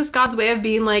 Like, is this God's way of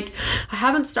being like, I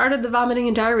haven't started the vomiting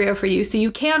and diarrhea for you, so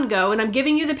you can go, and I'm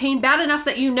giving you the pain bad enough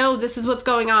that you know this is what's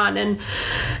going on. And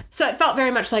so it felt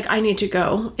very much like I need to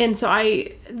go. And so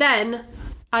I then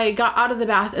I got out of the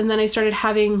bath and then I started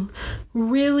having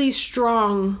really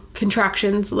strong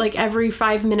contractions like every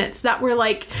 5 minutes that were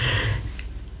like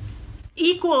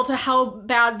equal to how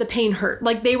bad the pain hurt.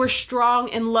 Like they were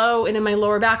strong and low and in my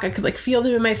lower back. I could like feel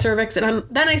them in my cervix. And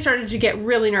then I started to get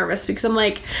really nervous because I'm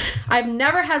like, I've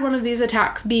never had one of these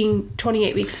attacks being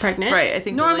 28 weeks pregnant. Right. I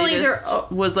think normally the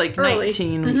latest was like early.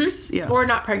 19 weeks. Yeah. Or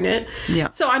not pregnant. Yeah.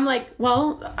 So I'm like,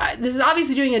 well, this is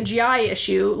obviously doing a GI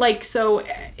issue. Like, so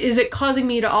is it causing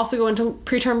me to also go into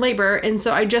preterm labor? And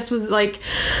so I just was like,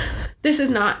 this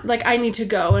is not, like, I need to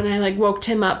go. And I like woke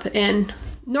Tim up, and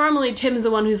normally Tim is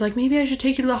the one who's like, maybe I should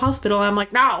take you to the hospital. And I'm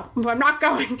like, no, I'm not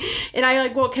going. And I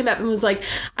like woke him up and was like,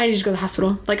 I need to go to the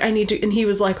hospital. Like, I need to. And he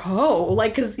was like, oh,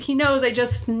 like, because he knows I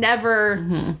just never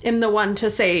am the one to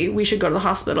say we should go to the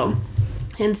hospital.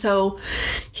 And so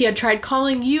he had tried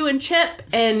calling you and Chip,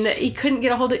 and he couldn't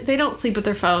get a hold of. They don't sleep with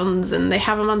their phones, and they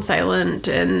have them on silent,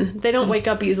 and they don't wake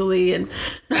up easily. And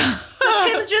so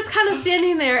Tim's just kind of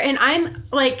standing there, and I'm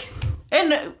like.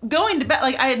 And going to bed,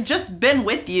 like, I had just been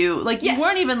with you. Like, you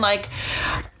weren't even like,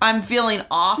 I'm feeling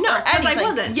off or anything. I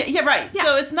wasn't. Yeah, right. Yeah.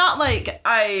 So it's not like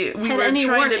we were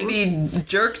trying to be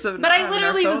jerks of. But I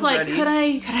literally was like,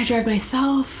 ready. Could I drive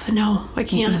myself? No, I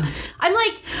can't. I'm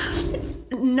like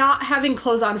not having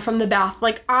clothes on from the bath,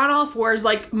 like on all fours,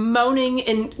 like moaning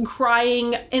and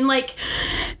crying and like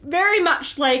very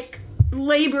much like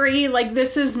labory, like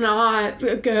this is not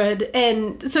good.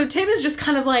 And so Tim is just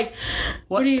kind of like,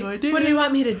 what do you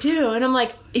want me to do? And I'm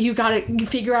like, you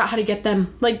figure out how to get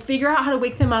them, like figure out how to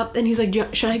wake them up. And he's like,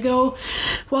 should I go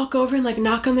walk over and like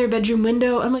knock on their bedroom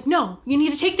window? I'm like, no, you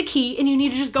need to take the key and you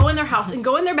need to just go in their house and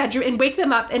go in their bedroom and wake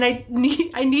them up, and I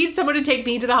need someone to take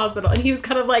me to the hospital. And he was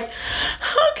kind of like,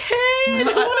 okay, I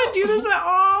don't want to do this at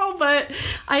all. But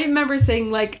I remember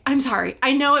saying like, I'm sorry,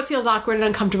 I know it feels awkward and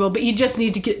uncomfortable, but you just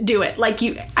need to do it. Like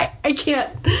I can't.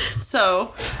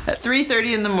 So at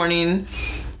 3:30 in the morning,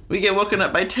 we get woken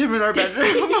up by Tim in our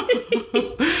bedroom.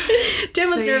 Tim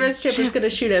was nervous Chip was going to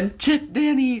shoot him. Chip,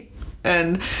 Danny.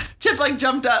 And Chip like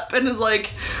jumped up and is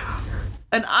like,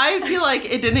 and I feel like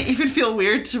it didn't even feel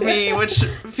weird to me, which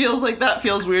feels like that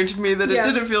feels weird to me, that it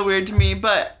didn't feel weird to me.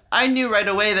 But I knew right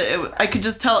away that I could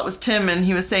just tell it was Tim, and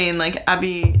he was saying like,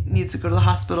 Abby needs to go to the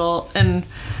hospital. And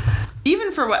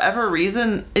even for whatever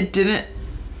reason, it didn't.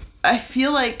 I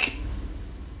feel like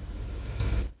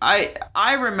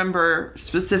I remember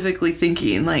specifically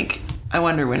thinking, like, I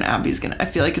wonder when Abby's gonna. I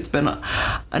feel like it's been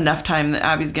enough time that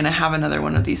Abby's gonna have another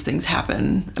one of these things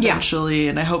happen eventually,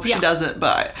 and I hope she doesn't.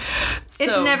 But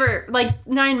it's never like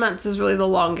 9 months is really the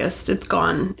longest it's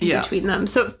gone in between them.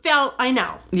 So it felt. I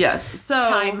know. Yes.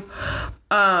 So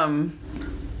time.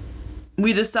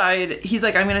 We decide, he's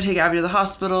like, I'm going to take Abby to the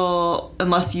hospital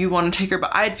unless you want to take her. But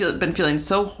I had been feeling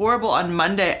so horrible on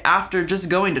Monday after just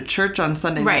going to church on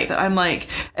Sunday night that I'm like,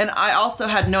 and I also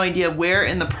had no idea where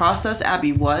in the process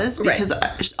Abby was, because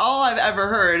all I've ever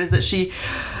heard is that she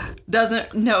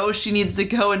doesn't know she needs to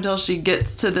go until she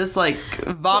gets to this like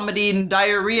vomiting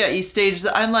diarrhea-y stage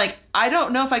that I'm like, I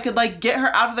don't know if I could like get her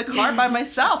out of the car by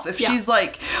myself if she's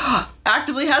like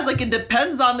actively has like, it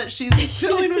depends on that she's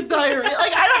filling with diarrhea.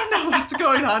 Like, I don't know what's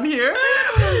going on here.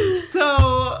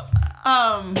 So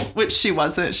which she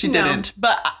wasn't, she didn't,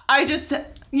 but I just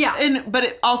but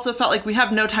it also felt like we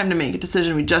have no time to make a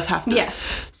decision, we just have to.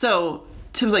 So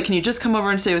Tim's like, can you just come over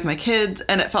and stay with my kids?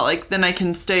 And it felt like then I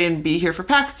can stay and be here for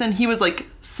Paxton. He was like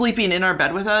sleeping in our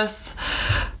bed with us.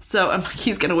 So I'm like,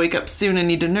 he's going to wake up soon and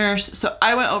need to nurse. So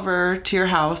I went over to your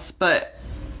house, but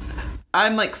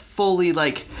I'm like fully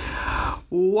like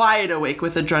wide awake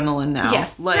with adrenaline now.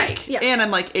 Yes. Like, and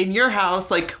I'm like in your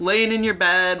house, like laying in your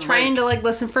bed. Trying to like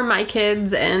listen for my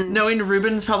kids and knowing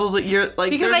Ruben's probably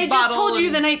because I just told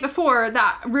you the night before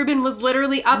that Ruben was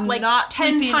literally up like not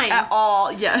 10 times. At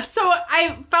all. Yes. So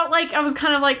I felt like I was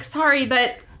kind of like, sorry,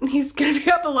 but he's gonna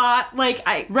be up a lot. Like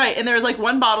Right, and there was like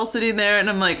one bottle sitting there and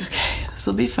I'm like, okay, this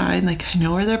will be fine. Like I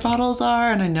know where their bottles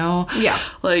are and I know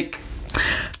like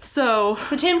So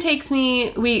Tim takes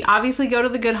me, we obviously go to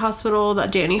the good hospital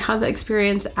that Danny had the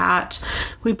experience at.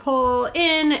 We pull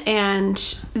in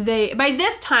and by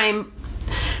this time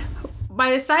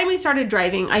we started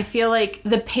driving, I feel like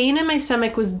the pain in my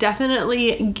stomach was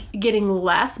definitely getting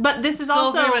less, but this is still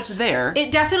also very much there.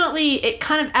 It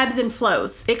kind of ebbs and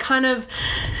flows. It kind of,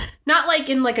 not like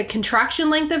in like a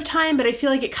contraction length of time, but I feel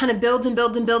like it kind of builds and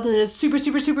builds and builds and is super,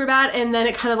 super, super bad. And then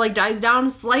it kind of like dies down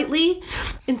slightly.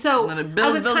 And so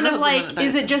I was kind of like,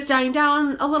 is it just dying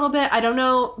down a little bit? I don't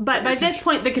know. But by this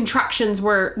point, the contractions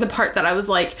were the part that I was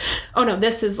like, oh no,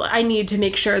 I need to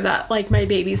make sure that like my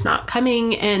baby's not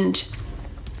coming. And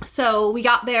so we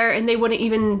got there and they wouldn't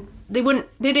even they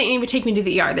didn't even take me to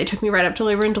the ER. They took me right up to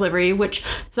labor and delivery, which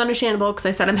is understandable because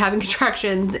I said I'm having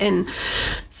contractions. And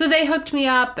so they hooked me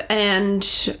up and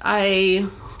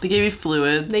They gave you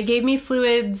fluids. they gave me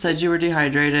fluids. Said you were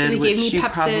dehydrated, They which gave me you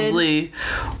Pepsid. probably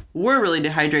were really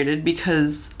dehydrated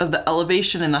because of the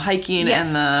elevation and the hiking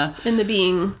and the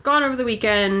being gone over the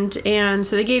weekend. And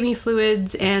so they gave me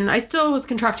fluids, and I still was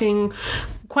contracting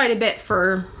quite a bit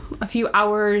for a few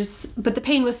hours, but the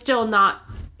pain was still not.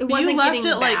 It wasn't you left getting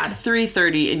at like bad.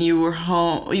 3:30 and you were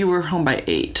home by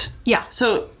 8. Yeah.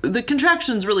 So the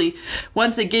contractions really,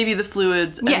 once they gave you the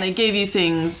fluids and Yes. they gave you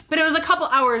things. But it was a couple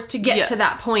hours to get Yes. to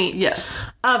that point Yes.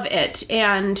 of it.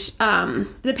 And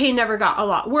the pain never got a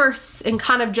lot worse and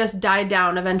kind of just died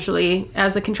down eventually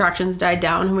as the contractions died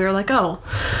down. And we were like, oh,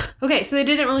 okay. So they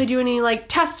didn't really do any like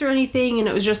tests or anything. And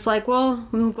it was just like, well,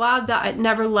 I'm glad that it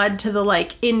never led to the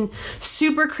like in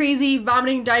super crazy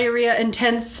vomiting, diarrhea,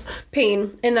 intense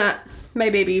pain, and that my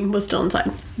baby was still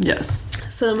inside. Yes.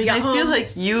 So then we got home.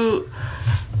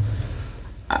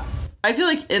 I feel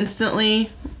like instantly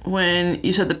when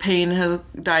you said the pain has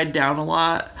died down a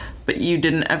lot, but you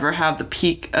didn't ever have the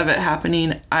peak of it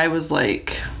happening, I was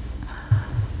like,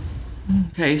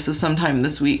 okay, so sometime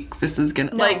this week this is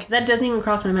gonna No, that doesn't even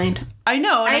cross my mind. I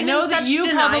know, and I I'm know in that such you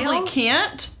denial. probably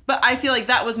can't, but I feel like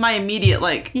that was my immediate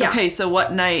Yeah. okay, so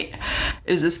what night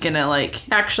is this gonna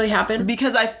Actually happened.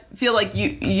 because I feel like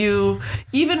you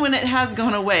even when it has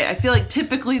gone away, I feel like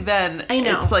typically then I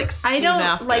know. it's like soon I don't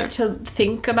after. like to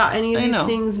think about any of I these know.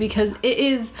 things because it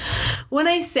is when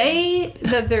I say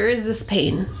that there is this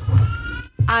pain,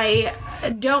 I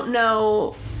don't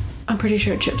know. I'm pretty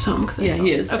sure Chip's home. 'Cause I saw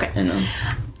him. Okay. I know.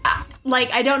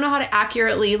 Like I don't know how to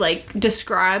accurately like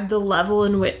describe the level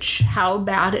in which how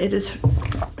bad it is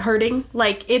hurting.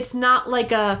 Like it's not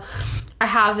like I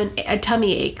have a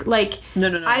tummy ache. Like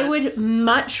No, I would it's-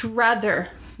 much rather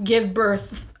give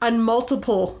birth on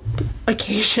multiple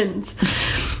occasions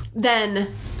than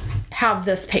have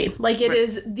this pain. Like it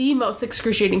is the most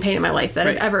excruciating pain in my life that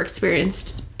I've Right. ever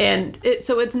experienced. And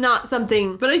so it's not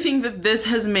something. But I think that this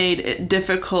has made it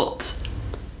difficult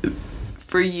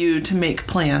for you to make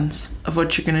plans of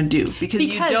what you're gonna do because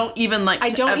you Because don't even I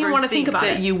don't even ever wanna think about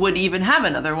that it. you would even have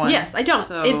another one. Yes, I don't.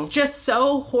 So, It's just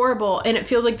so horrible, and it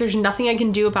feels like there's nothing I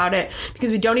can do about it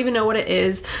because we don't even know what it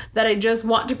is, that I just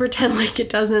want to pretend like it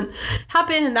doesn't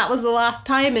happen, and that was the last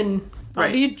time, and I'll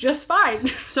Right. be just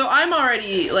fine. so I'm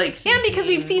already like And because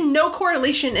we've seen no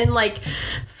correlation in like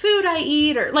food I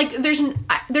eat or like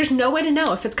there's no way to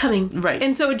know if it's coming. Right.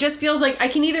 And so it just feels like I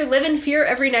can either live in fear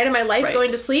every night of my life Right. going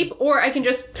to sleep, or I can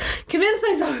just convince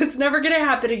myself it's never going to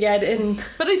happen again. And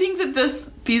But I think that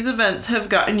these events have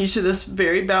gotten you to this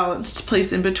very balanced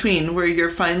place in between where you're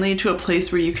finally to a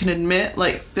place where you can admit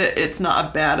like that it's not a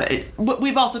bad. What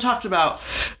we've also talked about,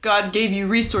 God gave you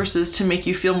resources to make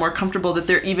you feel more comfortable that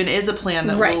there even is a plan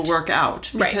that Right. will work out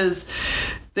Right. because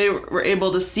they were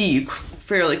able to see you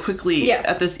fairly quickly Yes.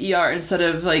 at this ER instead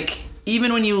of like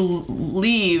even when you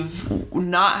leave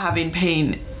not having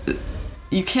pain.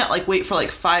 You can't like wait for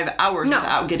like 5 hours No.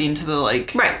 without getting to the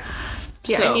like right.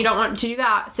 Yeah, So- and you don't want to do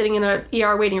that sitting in an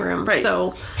ER waiting room. Right.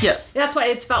 So Yes. that's why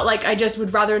it's felt like I just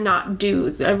would rather not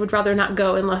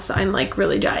go unless I'm like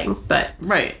really dying. But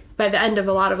Right. by the end of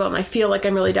a lot of them, I feel like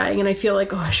I'm really dying, and I feel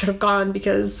like, oh, I should have gone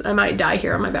because I might die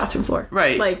here on my bathroom floor.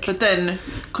 Right. Like, but then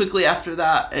quickly after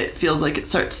that, it feels like it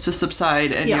starts to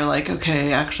subside and Yeah. you're like,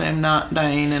 okay, actually I'm not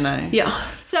dying and I... yeah.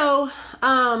 So,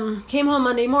 came home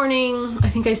Monday morning. I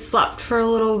think I slept for a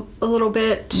little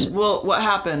bit. Well, what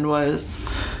happened was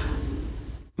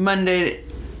Monday,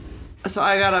 so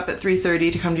I got up at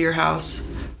 3:30 to come to your house.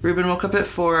 Ruben woke up at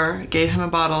 4, gave him a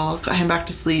bottle, got him back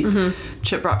to sleep.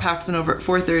 Chip brought Paxton over at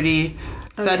 4:30,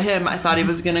 fed him. I thought he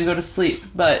was going to go to sleep,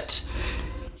 but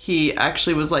he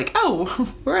actually was like, oh,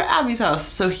 we're at Abby's house.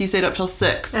 So he stayed up till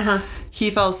 6. He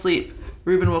fell asleep.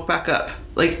 Ruben woke back up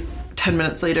like 10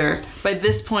 minutes later. By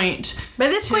this point,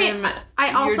 Tim,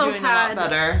 I also you're doing a lot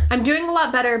better. I'm doing a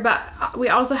lot better, but we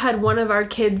also had one of our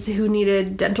kids who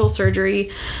needed dental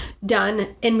surgery done,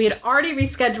 and we had already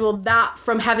rescheduled that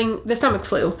from having the stomach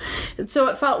flu. So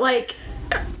it felt like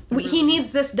he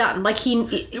needs this done. Like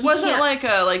It wasn't like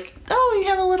you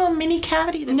have a little mini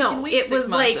cavity that you can no, wait it 6 was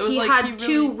months. like he had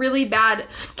two really bad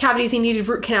cavities he needed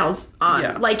root canals on.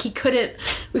 Yeah. Like we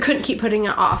couldn't keep putting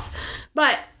it off.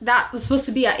 But that was supposed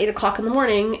to be at 8 o'clock in the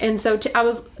morning, and so I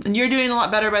was. And you're doing a lot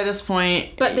better by this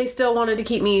point. But they still wanted to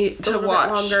keep me a little watch.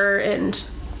 bit longer, and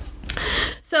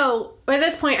so by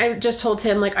this point, I just told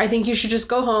him like, I think you should just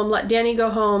go home, let Danny go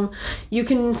home. You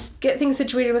can get things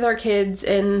situated with our kids,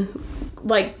 and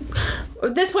like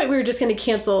at this point, we were just going to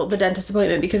cancel the dentist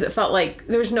appointment because it felt like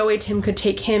there was no way Tim could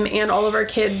take him and all of our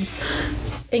kids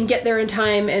and get there in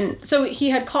time. And so he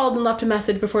had called and left a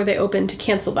message before they opened to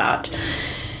cancel that.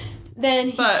 Then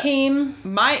he came.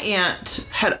 My aunt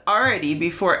had already,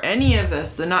 before any of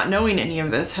this, and not knowing any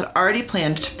of this, had already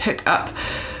planned to pick up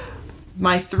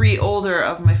my 3 older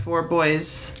of my 4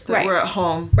 boys that were at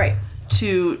home. Right.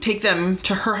 To take them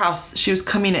to her house. She was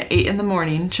coming at 8 in the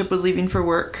morning. Chip was leaving for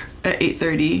work at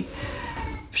 8:30.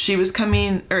 She was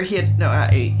coming, or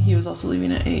at 8. He was also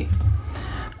leaving at 8.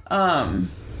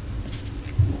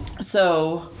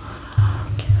 So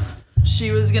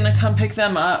she was gonna come pick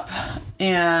them up,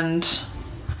 and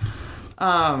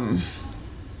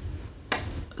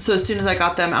so as soon as I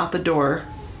got them out the door,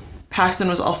 Paxton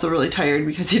was also really tired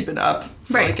because he'd been up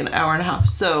for like an hour and a half.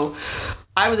 So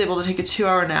I was able to take a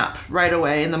 2-hour nap right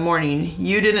away in the morning.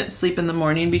 You didn't sleep in the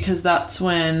morning because that's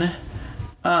when,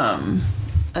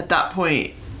 at that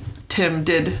point, Tim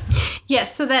did.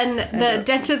 Yes, so then the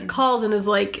dentist calls and is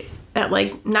like, at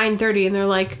like 9:30, and they're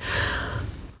like,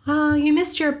 you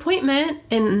missed your appointment.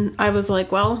 And I was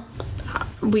like, well,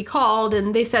 we called,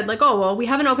 and they said like, oh, well, we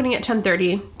have an opening at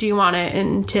 10:30. Do you want it?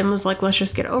 And Tim was like, let's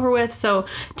just get it over with. So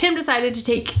Tim decided to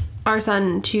take our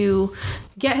son to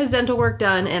get his dental work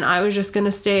done, and I was just going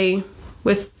to stay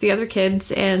with the other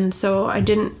kids. And so I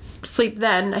didn't sleep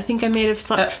then. I think I may have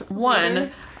slept. At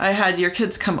 1, I had your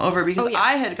kids come over because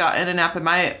I had gotten a nap, and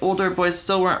my older boys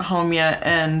still weren't home yet,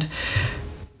 and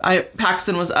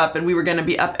Paxton was up, and we were going to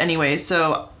be up anyway.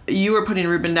 So you were putting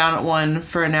Ruben down at 1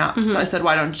 for a nap. Mm-hmm. So I said,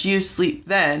 why don't you sleep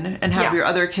then and have your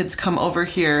other kids come over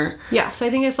here? Yeah. So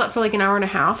I think I slept for like an hour and a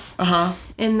half. Uh-huh.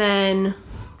 And then.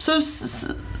 So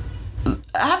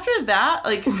after that,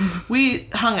 like, we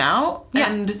hung out,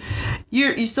 and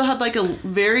you still had like a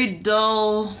very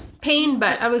dull pain,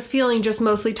 but I was feeling just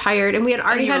mostly tired, and we had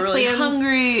already had really plans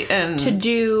hungry and to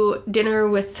do dinner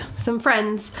with some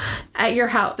friends at your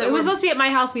house. It was supposed to be at my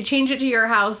house. We changed it to your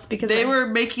house because they were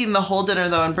making the whole dinner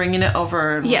though and bringing it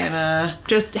over. And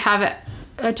just have it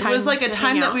a time. It was like a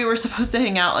time that we were supposed to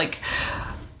hang out, like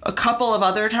a couple of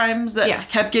other times that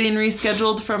kept getting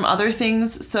rescheduled from other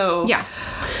things. So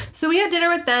so we had dinner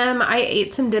with them. I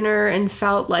ate some dinner and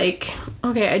felt like,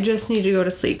 okay, I just need to go to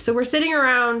sleep. So we're sitting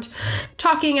around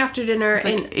talking after dinner. It's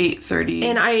like 8:30.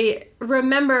 And I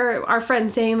remember our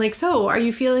friend saying like, so are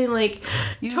you feeling like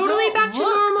totally back to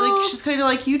normal? Like, she's kind of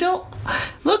like, you don't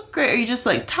look great. Are you just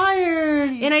like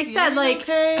tired? And I said like,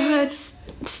 it's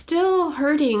still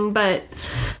hurting, but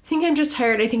I think I'm just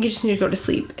tired. I think I just need to go to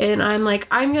sleep. And I'm like,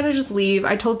 I'm gonna just leave.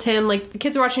 I told Tim, like, the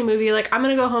kids are watching a movie, like, I'm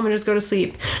gonna go home and just go to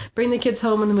sleep. Bring the kids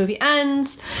home when the movie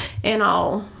ends, and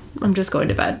I'm just going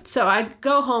to bed. So I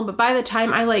go home, but by the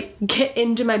time I like get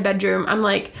into my bedroom, I'm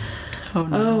like,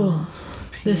 oh,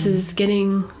 this is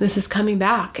coming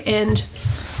back. And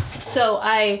so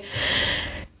I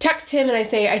text him and I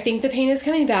say, I think the pain is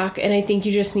coming back, and I think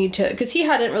you just need to, because he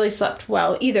hadn't really slept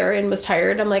well either and was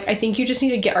tired. I'm like, I think you just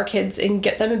need to get our kids and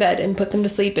get them in bed and put them to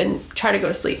sleep and try to go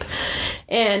to sleep.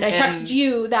 And I texted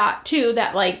you that too,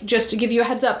 that like, just to give you a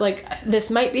heads up, like,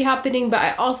 this might be happening, but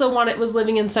I also was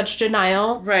living in such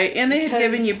denial. Right. And they had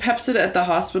given you Pepcid at the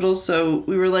hospital, so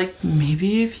we were like,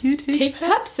 maybe if you take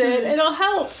Pepcid, it'll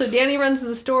help. So Danny runs to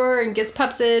the store and gets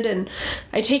Pepcid, and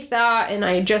I take that, and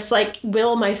I just like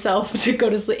will myself to go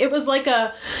to sleep. It was like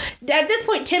at this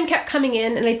point, Tim kept coming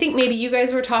in, and I think maybe you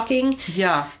guys were talking.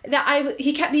 Yeah.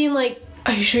 He kept being like,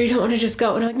 are you sure you don't want to just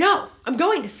go? And I'm like, no, I'm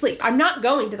going to sleep. I'm not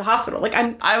going to the hospital. Like,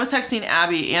 I was texting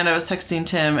Abby and I was texting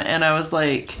Tim, and I was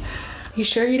like, you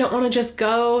sure you don't want to just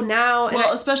go now? And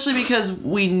especially because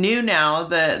we knew now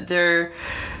that they're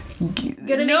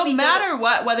no matter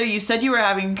what, whether you said you were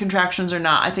having contractions or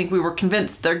not, I think we were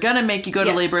convinced they're gonna make you go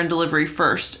to labor and delivery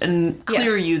first and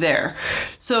clear you there.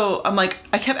 So I'm like,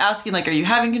 I kept asking, like, are you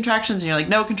having contractions? And you're like,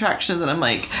 no contractions. And I'm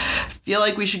like, feel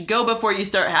like we should go before you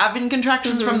start having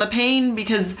contractions from the pain,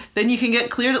 because then you can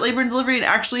get cleared at labor and delivery and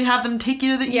actually have them take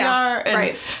you to the ER.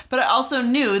 And, but I also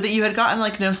knew that you had gotten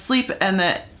like no sleep, and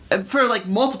that for like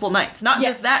multiple nights, not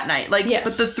just that night, like,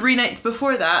 but the 3 nights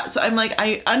before that. So I'm like,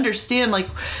 I understand like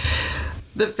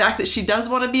the fact that she does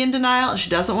want to be in denial and she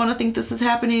doesn't want to think this is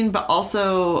happening, but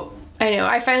also I know.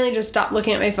 I finally just stopped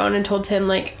looking at my phone and told him,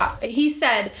 like, he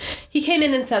came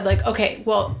in and said, like, okay,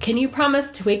 well, can you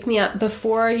promise to wake me up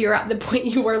before you're at the point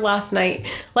you were last night?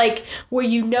 Like, where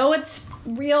you know it's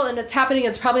real and it's happening,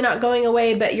 it's probably not going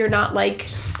away, but you're not, like,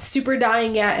 super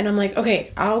dying yet. And I'm like,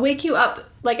 okay, I'll wake you up.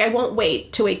 Like, I won't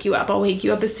wait to wake you up. I'll wake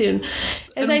you up as soon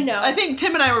as I know. I think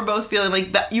Tim and I were both feeling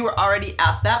like that you were already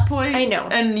at that point. I know.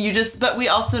 And you just, but we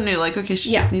also knew, like, okay,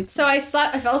 she just needs. So I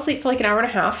fell asleep for like an hour and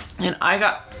a half. And I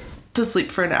got to sleep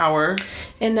for an hour.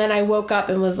 And then I woke up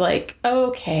and was like,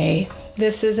 okay,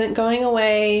 this isn't going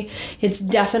away. It's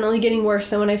definitely getting worse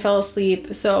than when I fell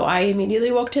asleep. So I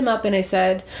immediately woke him up and I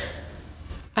said,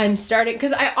 I'm starting,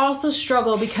 because I also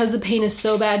struggle because the pain is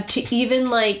so bad to even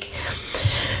like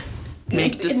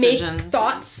make decisions, make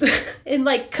thoughts and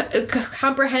like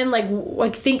comprehend,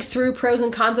 like think through pros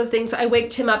and cons of things. So I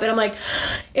waked him up and I'm like,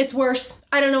 it's worse.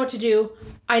 I don't know what to do.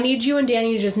 I need you and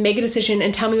Danny to just make a decision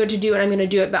and tell me what to do, and I'm going to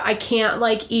do it. But I can't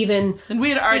like even. And we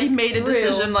had already made a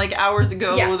decision like hours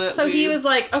ago. Yeah. That so he was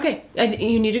like, okay,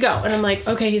 you need to go. And I'm like,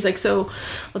 okay. He's like, so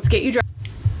let's get you dressed.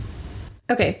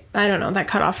 Okay. I don't know. That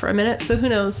cut off for a minute. So who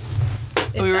knows?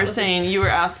 We were saying, you were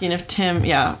asking if Tim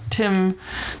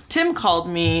called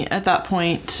me at that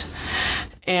point,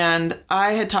 and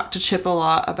I had talked to Chip a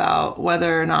lot about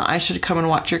whether or not I should come and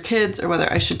watch your kids or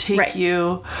whether I should take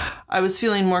you. I was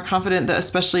feeling more confident that,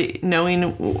 especially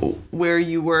knowing where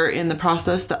you were in the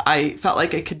process, that I felt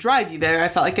like I could drive you there. I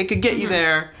felt like I could get you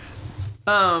there.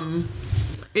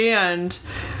 And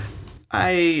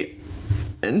I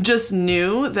just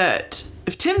knew that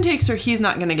if Tim takes her, he's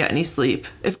not going to get any sleep.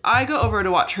 If I go over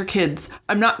to watch her kids,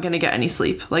 I'm not going to get any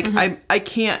sleep. Like, I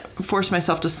can't force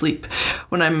myself to sleep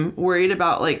when I'm worried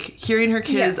about, like, hearing her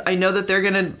kids. Yes. I know that they're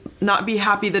going to not be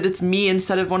happy that it's me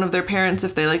instead of one of their parents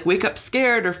if they, like, wake up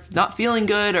scared or not feeling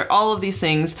good or all of these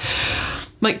things.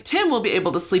 Like, Tim will be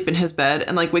able to sleep in his bed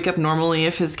and, like, wake up normally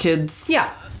if his kids...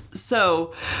 Yeah.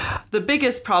 So the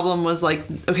biggest problem was, like,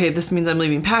 okay, this means I'm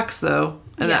leaving Pax, though.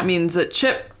 And that means that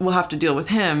Chip will have to deal with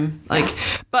him. Like,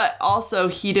 but also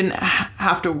he didn't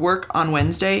have to work on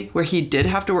Wednesday, where he did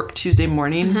have to work Tuesday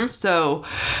morning. So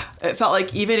it felt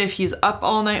like even if he's up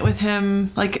all night with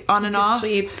him, like on and off,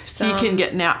 he can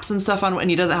get naps and stuff on, and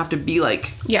he doesn't have to be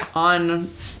like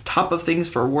on top of things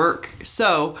for work.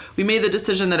 So we made the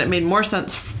decision that it made more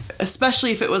sense,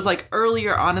 especially if it was like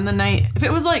earlier on in the night. If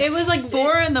it was like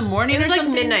 4 in the morning or something. It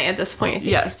was like midnight at this point, I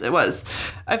think. Yes, it was.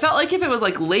 I felt like if it was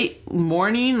like late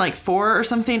morning, like 4 or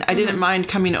something, I didn't mind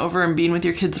coming over and being with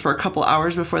your kids for a couple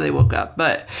hours before they woke up.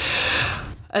 But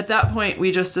at that point,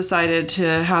 we just decided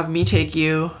to have me take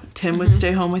you. Tim would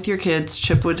stay home with your kids.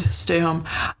 Chip would stay home.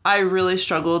 I really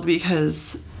struggled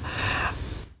because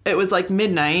it was like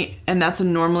midnight, and that's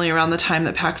normally around the time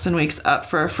that Paxton wakes up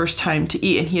for our first time to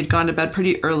eat, and he had gone to bed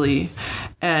pretty early,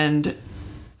 and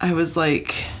I was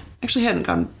like, actually he had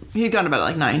gone to bed at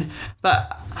like 9,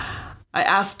 but I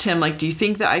asked Tim, like, do you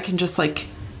think that I can just like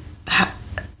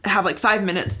have like 5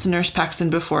 minutes to nurse Paxton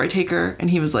before I take her?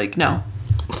 And he was like, no,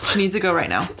 she needs to go right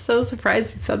now. I'm so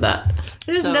surprised he said that.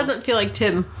 It just doesn't feel like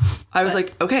Tim. I was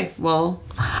like, okay, well,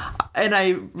 and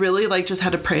I really like just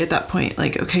had to pray at that point,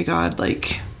 like, okay, God,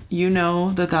 like, you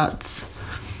know that that's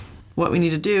what we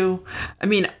need to do. I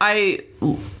mean, I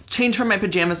changed from my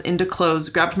pajamas into clothes,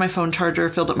 grabbed my phone charger,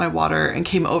 filled up my water, and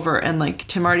came over, and like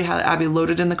Tim already had Abby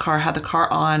loaded in the car, had the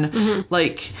car on.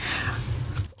 Like,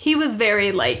 he was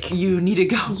very like, you need to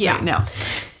go right now.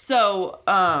 So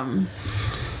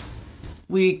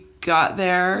we got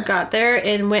there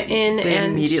and went in, they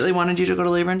and immediately wanted you to go to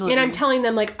labor and delivery. And I'm telling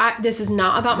them, like, this is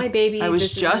not about my baby. I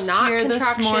was just here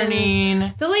this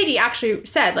morning. The lady actually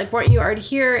said, like, weren't you already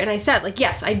here? And I said, like,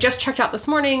 yes, I just checked out this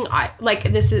morning. I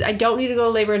don't need to go to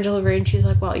labor and delivery. And she's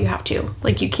like, well, you have to.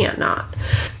 Like, you can't not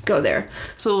go there.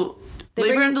 So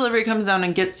labor and delivery comes down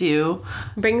and gets you.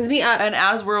 Brings me up. And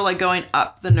as we're, like, going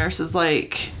up, the nurse is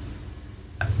like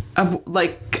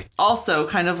also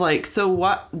kind of like, so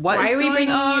what Why is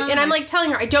going on? And I'm like telling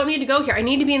her, I don't need to go here. I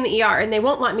need to be in the ER, and they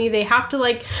won't let me. They have to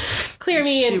like clear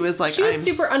me. She was like, I'm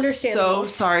super understandable. So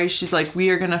sorry. She's like, we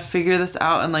are gonna figure this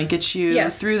out and like get you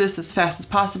through this as fast as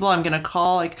possible. I'm gonna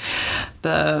call like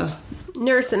the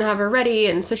nurse and have her ready.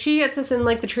 And so she gets us in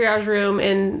like the triage room,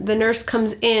 and the nurse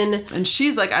comes in, and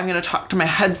she's like, I'm gonna talk to my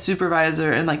head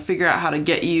supervisor and like figure out how to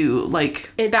get you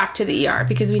like back to the ER,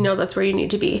 because we know that's where you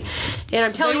need to be. And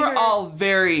I'm telling her, they were all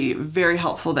very, very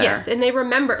helpful there. Yes, and they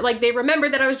remembered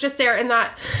that I was just there, and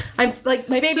that I'm like,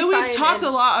 my baby's fine. So we've talked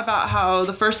a lot about how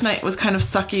the first night was kind of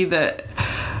sucky, that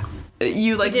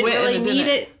you like went really and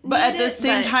didn't. But at the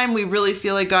same time, we really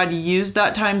feel like God used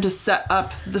that time to set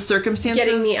up the circumstances,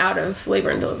 getting me out of labor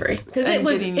and delivery, because it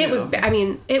was I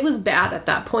mean, it was bad at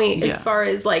that point as far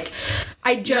as like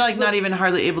you're like not even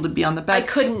hardly able to be on the bed. I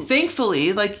couldn't.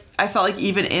 Thankfully, like I felt like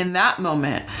even in that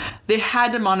moment, they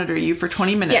had to monitor you for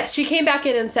 20 minutes. Yes, she came back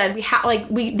in and said we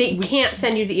can't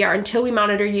send you to the ER until we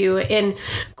monitor you and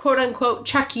quote unquote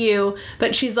check you.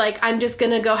 But she's like, I'm just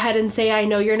gonna go ahead and say I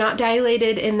know you're not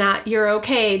dilated and that you're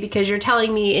okay because you're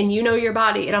telling me and you know your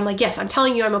body. And I'm like, yes, I'm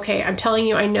telling you I'm okay. I'm telling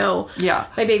you I know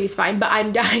my baby's fine, but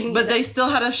I'm dying. But they still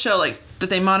had to show like that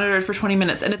they monitored for 20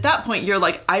 minutes. And at that point, you're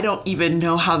like, I don't even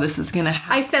know how this is going to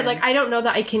happen. I said, like, I don't know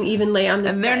that I can even lay on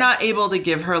this And they're bed. not able to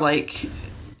give her, like...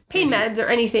 pain meds or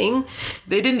anything.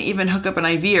 They didn't even hook up an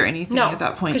IV or anything at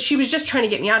that point. Because she was just trying to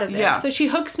get me out of there. Yeah. So she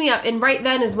hooks me up, and right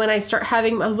then is when I start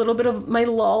having a little bit of my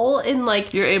lull in,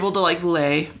 like... You're able to, like,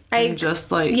 lay and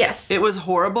just, like... Yes. It was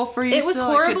horrible for you. It was still, I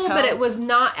could horrible, tell. but it was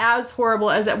not as horrible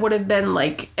as it would have been,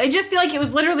 like... I just feel like it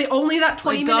was literally only that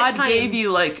 20-minute God time. gave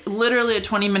you, like, literally a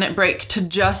 20-minute break to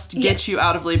just get Yes. you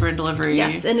out of labor and delivery.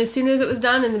 Yes, and as soon as it was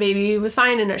done and the baby was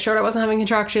fine and it showed I wasn't having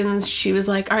contractions, she was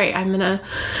like, all right, I'm gonna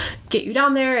get you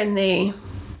down there, and they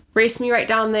raced me right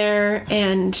down there,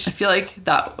 and... I feel like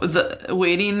that the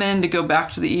waiting then to go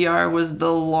back to the ER was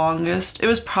the longest. It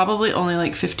was probably only,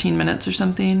 like, 15 minutes or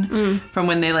something from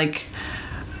when they, like,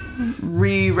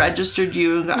 re-registered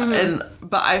you.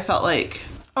 But I felt like...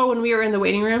 Oh, when we were in the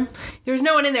waiting room, there was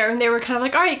no one in there, and they were kind of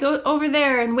like, all right, go over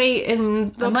there and wait,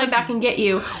 and they'll come back and get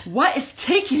you. What is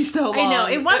taking so long? I know,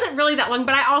 it wasn't really that long,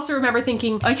 but I also remember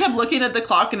thinking... I kept looking at the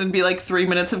clock and it'd be like 3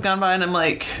 minutes have gone by and I'm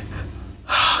like,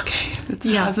 okay, it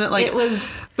hasn't, like... It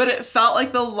was... But it felt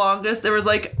like the longest. There was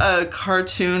like a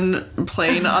cartoon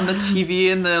playing on the TV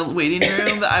in the waiting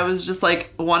room that I was just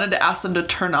like, wanted to ask them to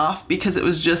turn off because it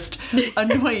was just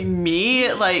annoying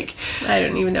me. Like... I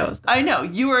don't even know. I know,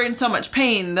 you were in so much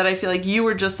pain that I feel like you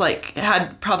were just like,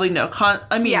 had probably no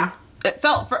Yeah. It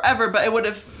felt forever, but it would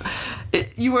have...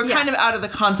 You were kind of out of the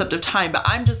concept of time, but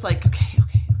I'm just like, okay,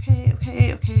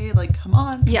 like, come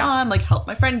on, like, help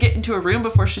my friend get into a room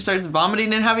before she starts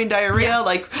vomiting and having diarrhea. Yeah.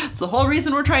 Like, it's the whole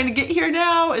reason we're trying to get here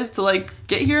now is to, like,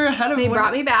 get here ahead of... They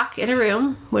brought me back in a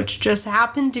room, which just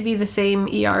happened to be the same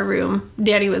ER room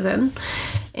Danny was in.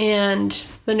 And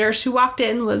the nurse who walked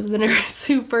in was the nurse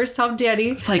who first helped Danny.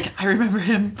 It's like, I remember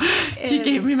him. He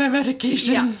gave me my medications.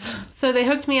 Yeah. So they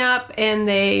hooked me up, and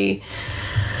they...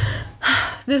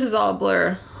 This is all a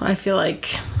blur. I feel like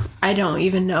I don't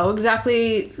even know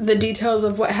exactly the details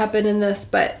of what happened in this,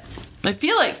 but... I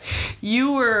feel like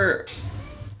you were...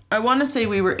 I want to say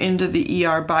we were into the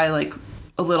ER by, like,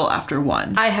 a little after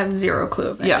 1. I have zero clue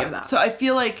of any of that. So I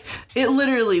feel like it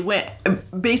literally went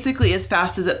basically as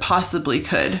fast as it possibly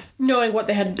could. Knowing what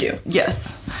they had to do.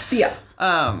 Yes. Yeah.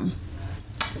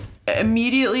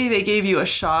 Immediately they gave you a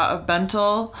shot of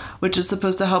Bentyl, which is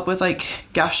supposed to help with, like,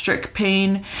 gastric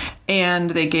pain, and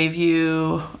they gave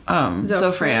you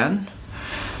Zofran.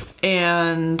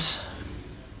 And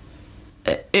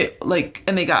it like,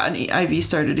 and they got an IV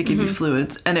started to give you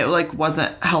fluids, and it, like,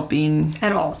 wasn't helping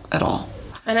At all.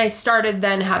 And I started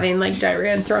then having, like,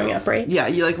 diarrhea and throwing up, right? Yeah,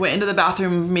 you, like, went into the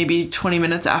bathroom maybe 20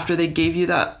 minutes after they gave you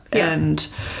that, and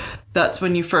that's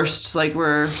when you first, like,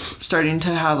 were starting to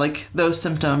have, like, those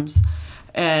symptoms.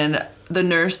 And the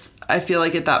nurse, I feel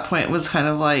like at that point was kind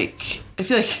of like, I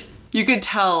feel like you could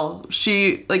tell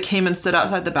she, like, came and stood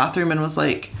outside the bathroom and was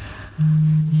like,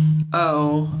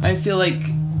 oh, I feel like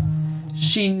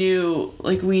she knew,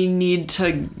 like, we need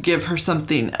to give her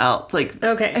something else. Like,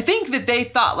 Okay. I think that they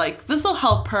thought, like, this will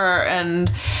help her,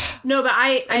 and... No, but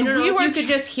I don't know we if were you could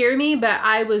just hear me, but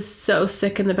I was so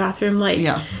sick in the bathroom, like,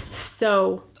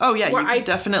 so... Oh, yeah, where you I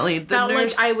definitely... The felt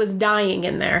nurse, like I was dying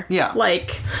in there. Yeah.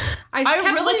 Like, I kept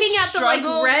really looking at the,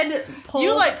 struggled. like, red pole.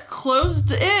 You, like,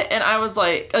 closed it, and I was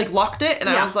like locked it, and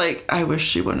I Yeah. was like, I wish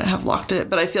she wouldn't have locked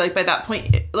it. But I feel like by that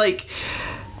point, like,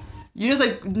 you just,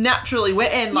 like, naturally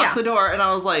went in, locked the door, and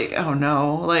I was like, oh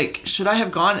no, like, should I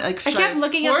have gone? Like, should I kept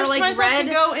looking at the, forced like, myself red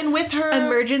to go in with her?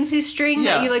 emergency string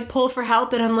that you, like, pull for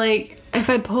help, and I'm like, if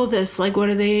I pull this, like, what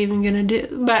are they even gonna do?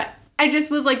 But I just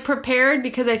was, like, prepared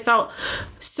because I felt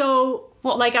so...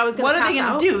 like I was gonna What pass are they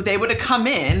gonna out. do? They would have come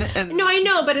in and... No, I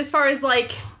know, but as far as,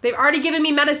 like, they've already given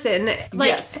me medicine. Like,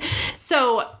 Yes.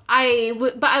 So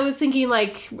but I was thinking,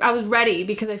 like, I was ready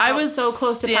because I felt was so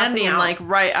close to passing standing, out. like,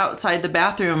 right outside the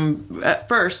bathroom at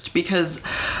first because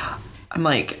I'm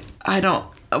like,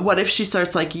 what if she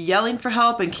starts, like, yelling for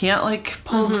help and can't, like,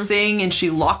 pull the thing, and she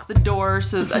locked the door,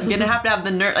 so I'm gonna have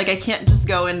the nurse, like, I can't just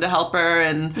go in to help her,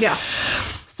 and... Yeah.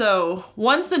 So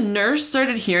once the nurse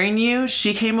started hearing you,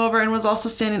 she came over and was also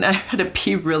standing. I had to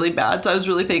pee really bad, so I was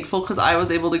really thankful because I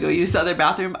was able to go use the other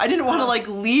bathroom. I didn't want to, like,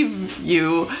 leave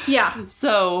you. Yeah.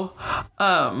 So,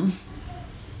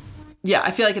 yeah,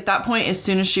 I feel like at that point, as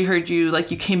soon as she heard you, like,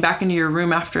 you came back into your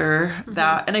room after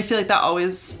that, and I feel like that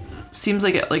always seems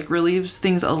like it, like, relieves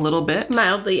things a little bit.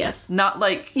 Mildly, yes. Not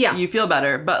like you feel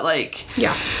better, but, like...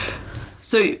 Yeah.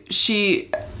 So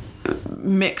she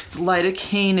mixed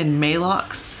lidocaine and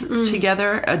Maalox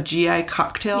together, a GI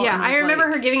cocktail. Yeah, and I was remember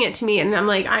like- her giving it to me, and I'm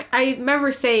like, I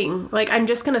remember saying, like, I'm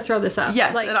just gonna throw this up.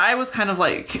 Yes, like, and I was kind of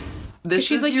like, this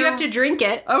she's is like, your... you have to drink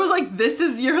it. I was like, this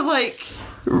is your, like...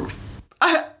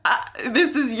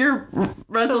 this is your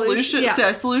resolution,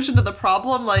 solution to the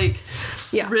problem. Like,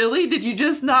 really? Did you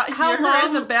just not hear her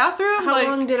in the bathroom? How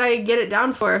long did I get it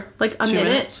down for? Like a 2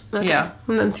 minute? minutes. Okay. Yeah.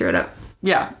 And then threw it up.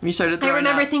 Yeah, you started throwing I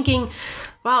remember up. thinking,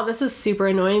 wow, this is super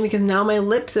annoying because now my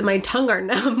lips and my tongue are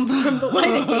numb from the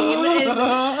lidocaine.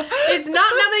 And it's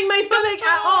not numbing my stomach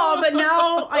at all, but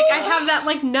now like I have that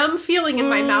like numb feeling in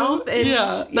my mouth. And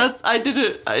I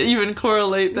didn't even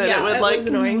correlate that it would that like was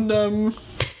annoying. numb.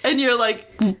 And you're like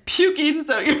puking,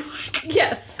 so you're like...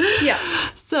 Yes. Yeah.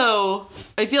 So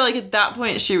I feel like at that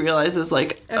point she realizes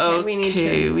like, okay,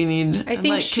 we need I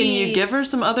think can you give her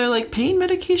some other like pain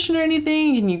medication or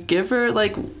anything? Can you give her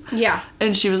like... Yeah.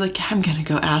 And she was like, I'm gonna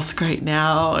go ask right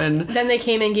now. And then they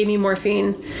came and gave me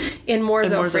morphine and more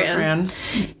Zofran.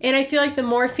 And I feel like the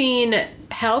morphine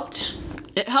helped.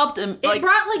 It helped him. It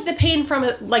brought like the pain from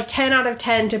like 10 out of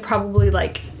 10 to probably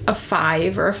like a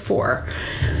 5 or a 4.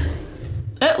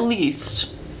 At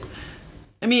least.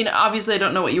 I mean, obviously I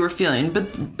don't know what you were feeling,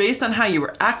 but based on how you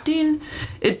were acting,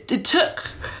 it took...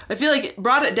 I feel like it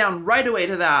brought it down right away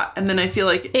to that, and then I feel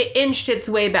like... It inched its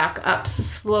way back up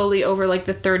slowly over, like,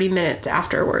 the 30 minutes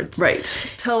afterwards. Right.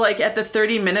 Till, like, at the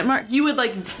 30-minute mark, you would,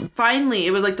 like, finally...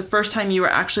 It was, like, the first time you were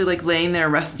actually, like, laying there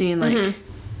resting, like,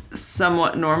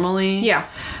 somewhat normally. Yeah.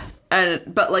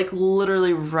 But, like,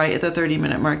 literally right at the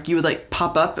 30-minute mark, you would, like,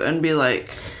 pop up and be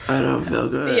like... I don't feel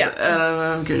good. Yeah. And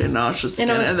I'm getting nauseous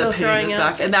again. And the pain is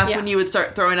back. And that's when you would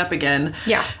start throwing up again.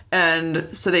 Yeah. And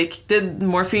so they did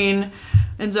morphine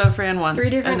and Zofran once. 3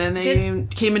 different... And then they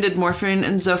came and did morphine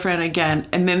and Zofran again.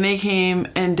 And then they came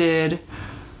and did...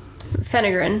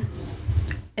 Phenergan.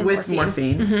 With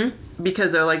morphine. Mm-hmm.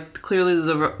 Because they're like, clearly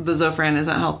the Zofran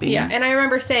isn't helping. Yeah. And I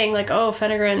remember saying, like, oh,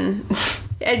 Phenergan...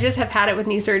 I just have had it with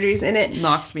knee surgeries, and it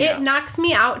knocks me out. It knocks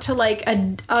me out to like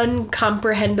an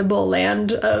uncomprehendable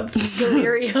land of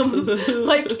delirium.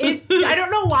 Like I don't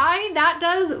know why that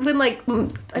does when like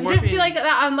I didn't feel like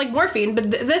that on like morphine, but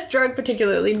this drug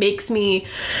particularly makes me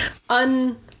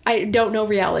I don't know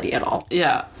reality at all.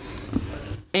 Yeah,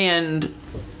 and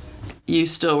you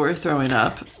still were throwing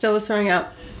up. Still was throwing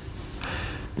up.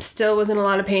 Still was in a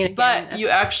lot of pain again. But you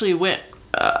actually went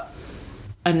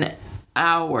an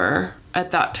hour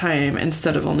at that time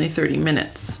instead of only 30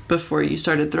 minutes before you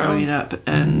started throwing up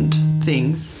and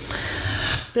things.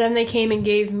 But then they came and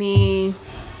gave me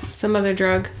some other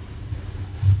drug.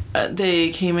 They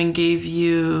came and gave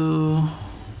you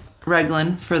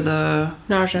Reglan for the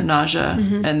nausea.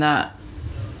 And that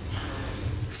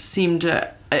seemed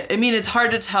to... I mean, it's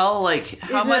hard to tell, like,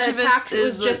 how much of it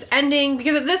is just ending,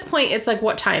 because at this point, it's like,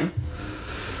 what time?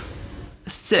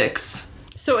 6.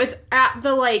 So it's at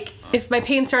the, like, if my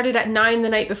pain started at 9 the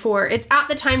night before, it's at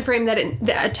the time frame that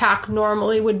the attack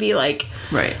normally would be, like,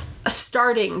 right,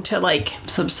 starting to, like...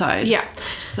 subside. Yeah.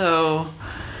 So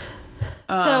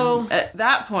at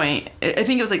that point, I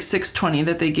think it was, like, 6:20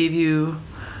 that they gave you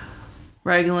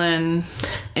Reglan,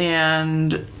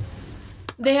 and...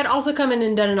 They had also come in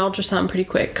and done an ultrasound pretty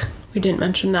quick. We didn't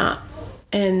mention that.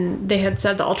 And they had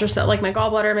said the ultrasound, like my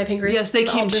gallbladder, my pancreas. Yes, they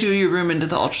came to your room and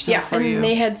did the ultrasound for you. And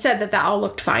they had said that all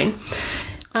looked fine.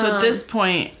 So at this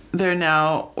point, they're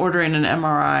now ordering an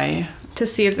MRI. To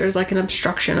see if there's like an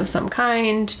obstruction of some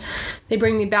kind. They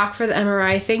bring me back for the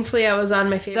MRI. Thankfully, I was on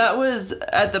my favorite. That was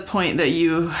at the point that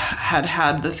you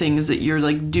had the things that you're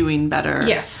like doing better.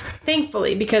 Yes,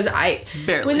 thankfully, because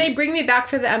barely. When they bring me back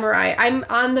for the MRI, I'm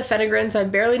on the Phenergan, so I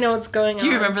barely know what's going on. Do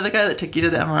you remember the guy that took you to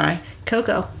the MRI?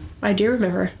 Coco. I do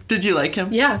remember. Did you like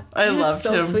him? Yeah. I loved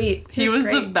him. So sweet. He was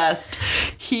the best.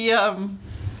 He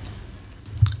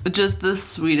just the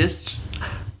sweetest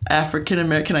African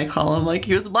American, I call him. Like,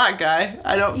 he was a black guy.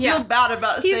 I don't feel bad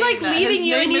about saying like that. leaving His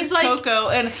you, name and he's is like Coco,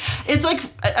 and it's like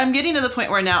I'm getting to the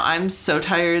point where now I'm so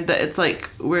tired that it's like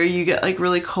where you get like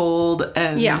really cold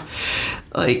and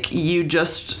like you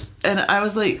just, and I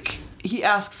was like, he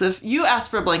asks if you asked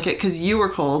for a blanket because you were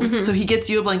cold, so he gets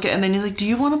you a blanket, and then he's like, do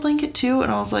you want a blanket too?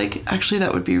 And I was like, actually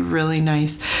that would be really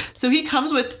nice. So he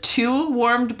comes with 2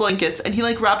 warmed blankets, and he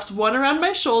like wraps one around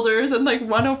my shoulders and like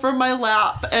one over my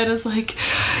lap, and is like,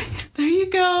 there you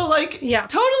go, like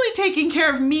totally taking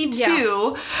care of me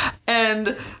too.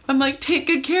 And I'm like, take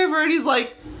good care of her, and he's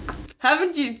like,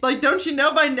 haven't you, like, don't you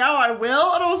know by now I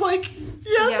will? And I was like,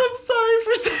 yes, I'm sorry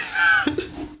for saying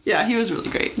that. Yeah, he was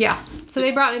really great. Yeah. So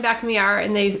they brought me back in the ER,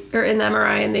 in the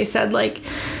MRI, and they said, like,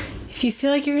 if you feel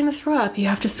like you're gonna throw up, you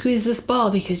have to squeeze this ball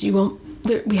because you won't.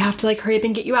 We have to like hurry up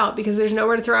and get you out because there's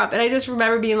nowhere to throw up. And I just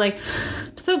remember being like,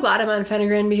 I'm so glad I'm on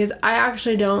Phenergan because I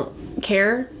actually don't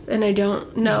care and I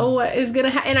don't know what is gonna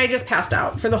happen. And I just passed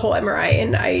out for the whole MRI,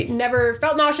 and I never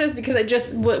felt nauseous because I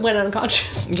just went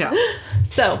unconscious. Yeah.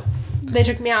 So they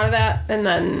took me out of that and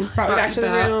then brought me back to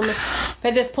the room.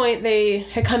 By this point, they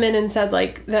had come in and said,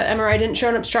 like, the MRI didn't show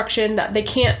an obstruction, that they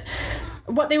can't...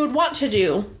 What they would want to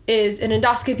do is an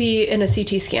endoscopy and a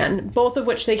CT scan, both of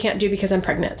which they can't do because I'm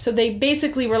pregnant. So they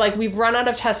basically were like, we've run out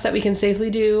of tests that we can safely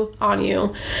do on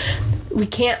you. We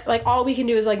can't, like, all we can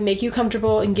do is, like, make you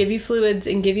comfortable and give you fluids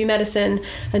and give you medicine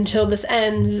until this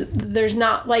ends. There's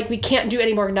not, like, we can't do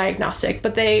any more diagnostic.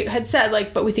 But they had said,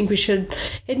 like, but we think we should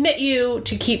admit you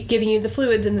to keep giving you the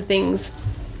fluids and the things.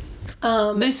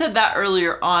 They said that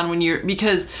earlier on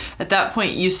because at that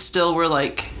point you still were,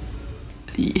 like...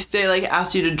 They, like,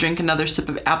 asked you to drink another sip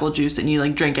of apple juice and you,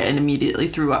 like, drank it and immediately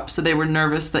threw up. So they were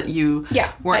nervous that you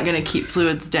weren't going to keep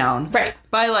fluids down. Right.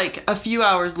 By, like, a few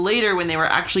hours later, when they were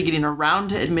actually getting around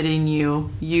to admitting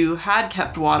you had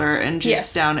kept water and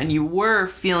juice down and you were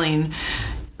feeling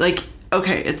like,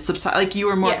 okay, it's subside. Like, you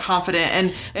were more confident.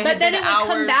 And but then it would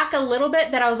come back a little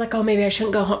bit that I was like, oh, maybe I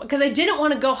shouldn't go home. Because I didn't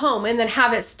want to go home and then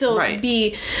have it still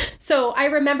be. So I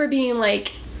remember being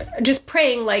like, just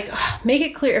praying, like, make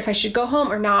it clear if I should go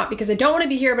home or not, because I don't want to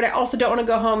be here, but I also don't want to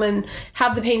go home and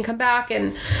have the pain come back.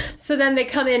 And so then they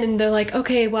come in and they're like,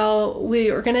 okay, well, we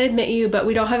are going to admit you, but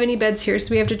we don't have any beds here, so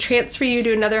we have to transfer you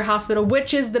to another hospital,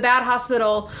 which is the bad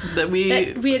hospital that we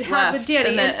had had with Danny.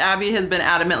 And that Abby has been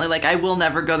adamantly like, I will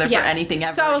never go there for anything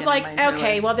ever. So I was like,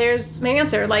 okay, well, there's my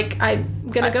answer. Like,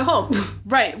 I'm going to go home.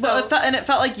 Right. So, well, it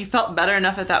felt like you felt better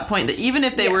enough at that point that even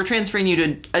if they were transferring you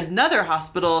to another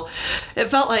hospital, it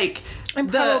felt like I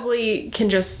probably can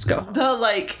just go home. The,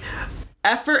 like,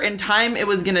 effort and time it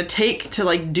was gonna take to,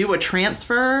 like, do a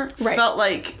transfer felt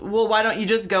like, well, why don't you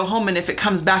just go home, and if it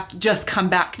comes back, just come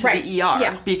back to the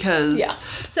ER because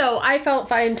so I felt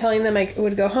fine telling them I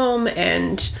would go home,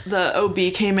 and the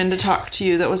OB came in to talk to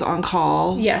you that was on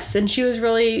call. Yes, and she was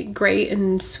really great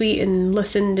and sweet and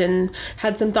listened and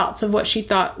had some thoughts of what she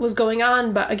thought was going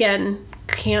on, but again,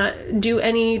 can't do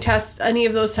any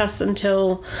of those tests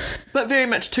until... But very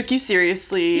much took you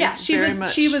seriously. Yeah, she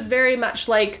was very much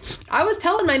like... I was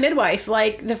telling my midwife,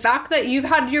 like, the fact that you've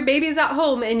had your babies at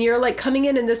home and you're, like, coming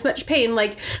in this much pain,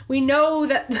 like, we know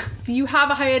that you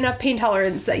have a high enough pain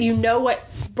tolerance that you know what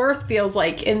birth feels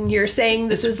like, and you're saying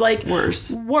this is, like...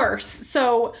 Worse.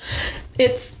 So,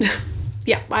 it's...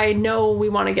 Yeah, I know we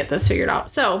want to get this figured out.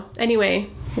 So, anyway,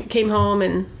 came home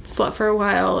and slept for a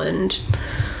while, and...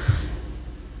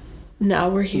 Now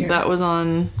we're here. That was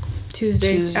on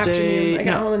Tuesday afternoon. I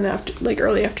got home in the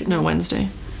early afternoon. No,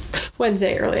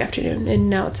 Wednesday, early afternoon, and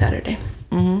now it's Saturday.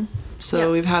 Mm-hmm.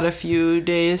 So we've had a few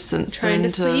days since trying to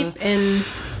sleep and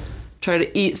try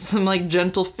to eat some, like,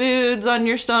 gentle foods on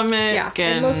your stomach. Yeah,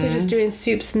 and mostly just doing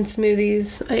soups and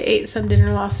smoothies. I ate some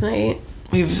dinner last night.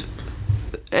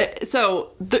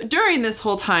 During this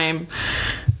whole time,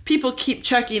 people keep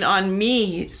checking on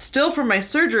me still from my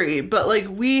surgery, but, like,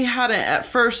 we hadn't at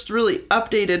first really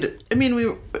updated. I mean,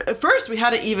 the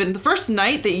first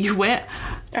night that you went,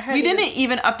 we didn't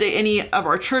even update any of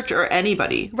our church or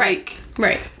anybody. Right.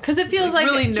 Because it feels like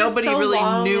really nobody really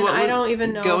knew what was I don't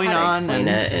even know going how to on. Explain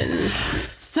it. And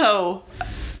so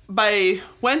by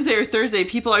Wednesday or Thursday,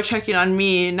 people are checking on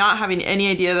me, not having any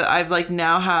idea that I've, like,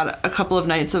 now had a couple of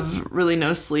nights of really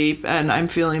no sleep, and I'm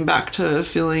feeling back to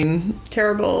feeling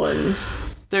terrible, and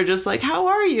they're just like, how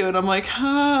are you? And I'm like,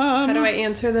 how do I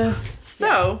answer this?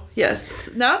 So, yes,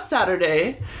 now it's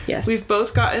Saturday. Yes. We've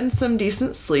both gotten some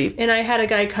decent sleep. And I had a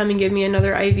guy come and give me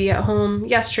another IV at home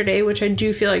yesterday, which I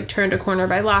do feel like turned a corner.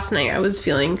 By last night, I was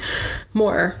feeling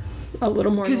a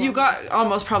little more because you got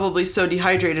almost probably so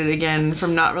dehydrated again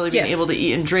from not really being able to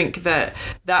eat and drink that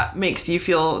makes you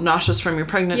feel nauseous from your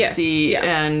pregnancy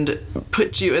and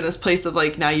puts you in this place of,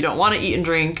 like, now you don't want to eat and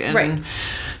drink, and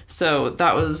so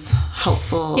that was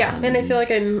helpful. And I feel like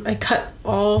I cut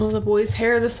all the boys'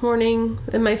 hair this morning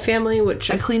in my family, which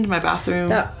I cleaned my bathroom.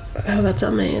 That's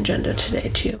on my agenda today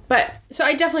too. But so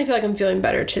I definitely feel like I'm feeling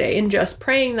better today, and just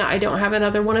praying that I don't have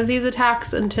another one of these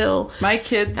attacks until my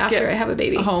kids after I have a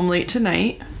baby. Home late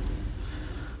tonight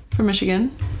from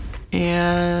Michigan,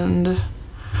 and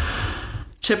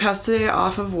Chip has today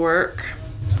off of work.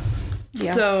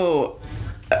 Yeah. So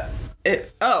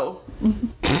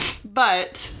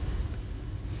but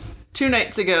 2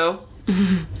 nights ago.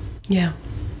 Yeah.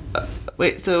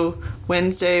 Wait, so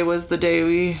Wednesday was the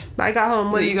day I got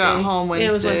home Wednesday. You got home Wednesday.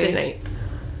 It was Wednesday night.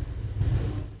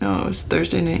 No, it was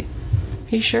Thursday night.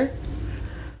 Are you sure?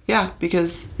 Yeah,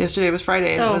 because yesterday was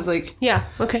Friday, and it was like... Yeah,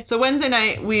 okay. So Wednesday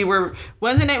night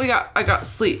I got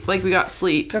sleep. Like, we got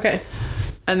sleep. Okay.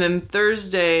 And then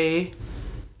Thursday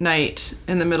night,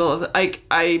 in the middle of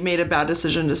I made a bad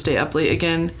decision to stay up late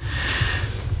again.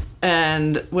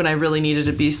 and when I really needed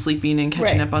to be sleeping and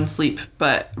catching Right. up on sleep.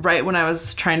 But right when I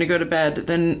was trying to go to bed,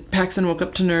 then Paxton woke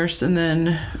up to nurse, and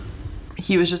then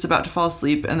he was just about to fall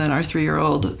asleep, and then our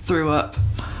 3-year-old threw up.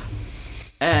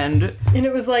 And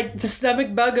it was like the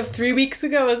stomach bug of 3 weeks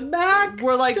ago is back.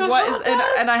 we're like, to what haunt is, us.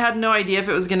 and I had no idea if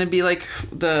it was going to be like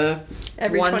the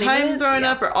Every one 20 time minutes? throwing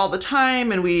Yeah. up or all the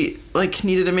time, and we like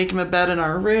needed to make him a bed in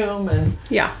our room, and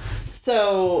Yeah.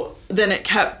 so then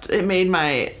it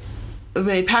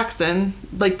made Paxton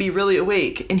like be really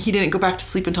awake, and he didn't go back to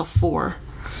sleep until 4.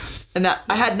 And that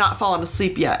I had not fallen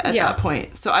asleep yet at Yeah. that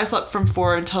point. So I slept from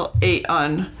 4 until 8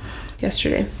 on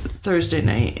Yesterday. Thursday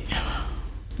night.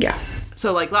 Yeah.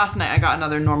 So like last night I got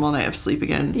another normal night of sleep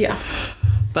again. Yeah.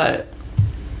 But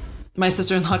my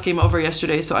sister-in-law came over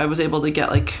yesterday, so I was able to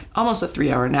get like almost a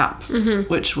 3-hour nap,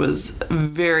 which was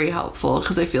very helpful,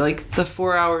 because I feel like the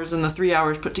 4 hours and the 3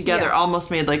 hours put together Yeah. almost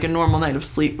made like a normal night of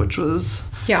sleep, which was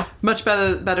Yeah. much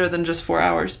better than just 4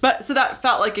 hours. But so that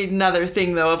felt like another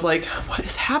thing though of like, what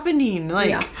is happening? Like,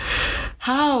 Yeah.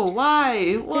 how?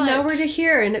 Why? What? And now we're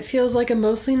here, and it feels like a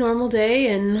mostly normal day,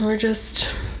 and we're just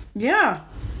yeah.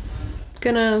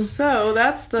 gonna So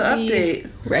that's the be update.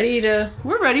 ready to.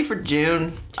 We're ready for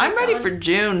June. I'm ready on. for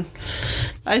June.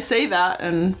 I say that,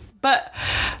 but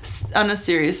on a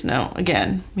serious note,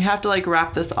 again, we have to like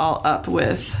wrap this all up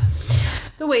with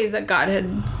The ways that God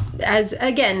had, as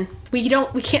again, we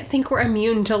can't think we're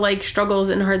immune to like struggles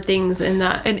and hard things, and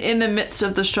that. and in the midst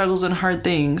of the struggles and hard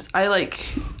things, I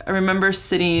remember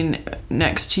sitting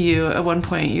next to you at one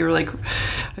point. You were like,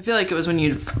 I feel like it was when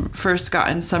you'd first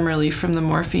gotten some relief from the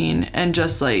morphine, and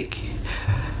just like,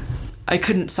 I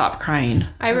couldn't stop crying.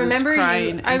 I was remember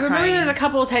crying you. I and remember crying. there's a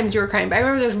couple of times you were crying, but I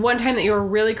remember there's one time that you were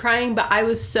really crying, but I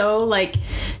was so like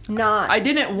not. I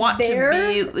didn't want there.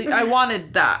 to be. I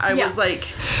wanted that. I Yeah. was like,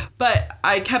 but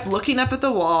I kept looking up at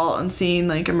the wall and seeing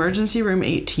like emergency room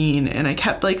 18, and I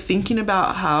kept like thinking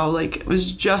about how like it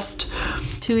was just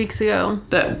 2 weeks ago.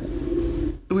 that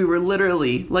we were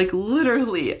literally,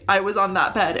 I was on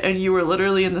that bed, and you were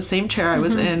literally in the same chair I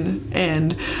was in,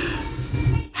 and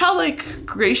how like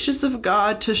gracious of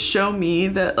God to show me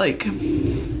that like.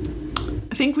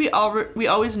 I think we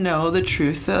always know the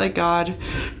truth that like God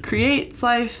creates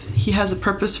life. He has a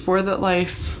purpose for that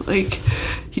life. Like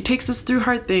he takes us through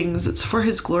hard things. It's for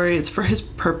his glory. It's for his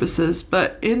purposes.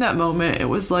 But in that moment, it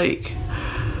was like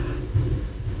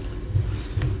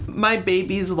my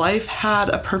baby's life had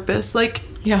a purpose. Like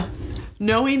Yeah.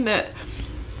 knowing that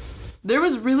there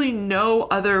was really no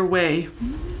other way.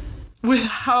 With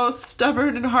how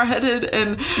stubborn and hard-headed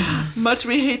and much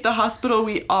we hate the hospital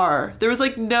we are. There was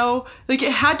like no, like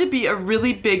it had to be a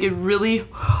really big and really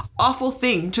awful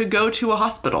thing to go to a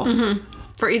hospital.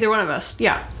 For either one of us.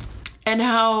 Yeah. And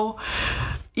how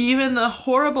even the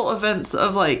horrible events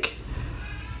of like,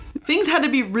 things had to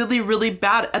be really, really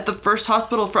bad at the first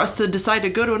hospital for us to decide to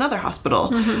go to another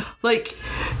hospital. Like,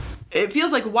 it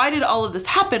feels like, why did all of this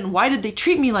happen? Why did they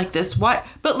treat me like this? Why?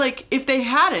 But like, if they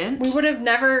hadn't, We would have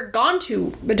never gone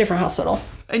to a different hospital.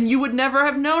 and you would never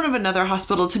have known of another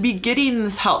hospital to be getting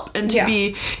this help, and to Yeah.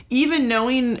 be even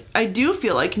knowing, I do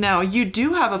feel like now you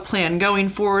do have a plan going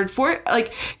forward for it.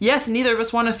 Like, yes, neither of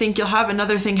us want to think you'll have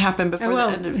another thing happen before the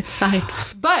end of It's fine.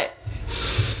 but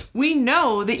we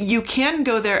know that you can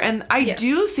go there, and I Yes.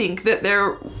 do think that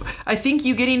I think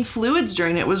you getting fluids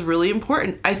during it was really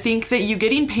important. I think that you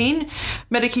getting pain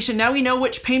medication, now we know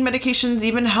which pain medications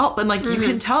even help, and like you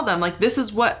can tell them like this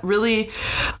is what really,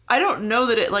 I don't know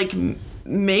that it like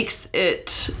makes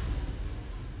it,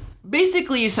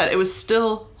 basically you said it was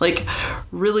still like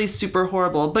really super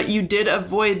horrible, but you did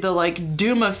avoid the like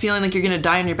doom of feeling like you're gonna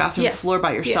die on your bathroom Yes. floor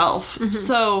by yourself.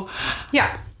 So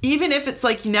Yeah. even if it's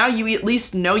like now you at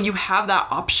least know you have that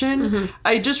option,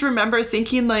 I just remember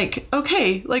thinking like,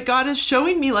 okay, like God is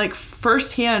showing me like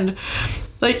firsthand,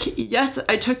 like, yes,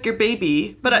 I took your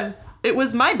baby, but it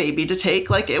was my baby to take.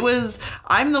 Like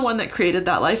I'm the one that created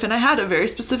that life, and I had a very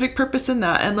specific purpose in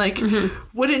that. And like,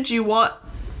 wouldn't you want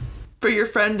for your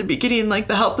friend to be getting like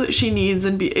the help that she needs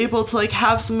and be able to like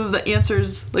have some of the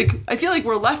answers? Like, I feel like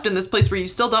we're left in this place where you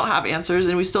still don't have answers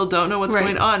and we still don't know what's Right.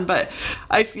 going on. But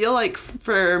I feel like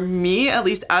for me, at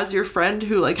least as your friend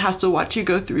who like has to watch you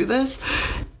go through this,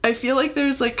 I feel like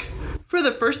there's like, for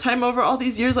the first time over all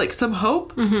these years, like some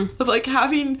hope of like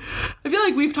having, I feel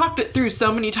like we've talked it through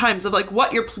so many times of like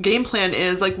what your game plan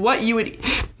is, like what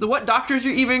doctors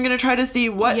you're even going to try to see,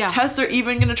 what Yeah. tests are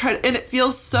even going to try to, and it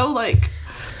feels so like,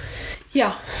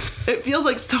 Yeah. it feels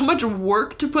like so much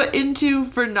work to put into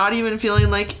for not even feeling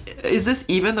like, is this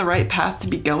even the right path to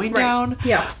be going down?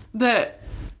 Yeah. That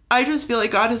I just feel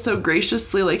like God has so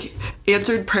graciously like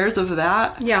answered prayers of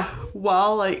that. Yeah.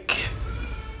 While like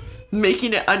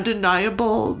making it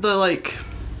undeniable, the like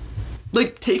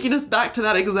taking us back to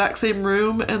that exact same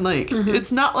room, and like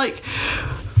it's not like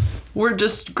we're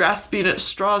just grasping at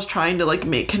straws trying to like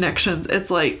make connections. It's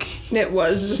like It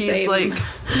was the he's same. like,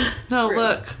 no, room.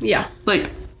 look, Yeah. like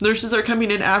nurses are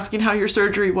coming in asking how your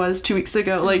surgery was 2 weeks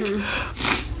ago. Like,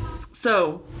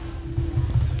 so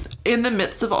in the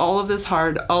midst of all of this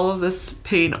all of this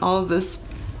pain, all of this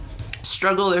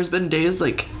struggle, there's been days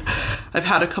like I've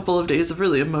had a couple of days of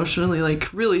really emotionally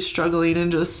like really struggling, and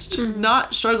just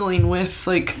not struggling with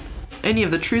like any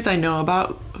of the truth I know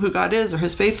about who God is or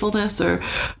his faithfulness,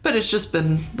 but it's just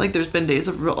been like there's been days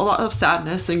of a lot of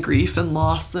sadness and grief and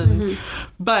loss, and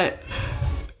but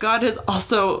God has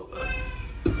also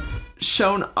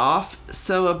shown off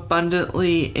so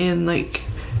abundantly in like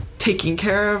taking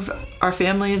care of our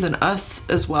families and us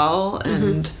as well,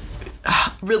 and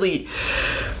really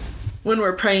when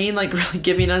we're praying, like really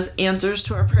giving us answers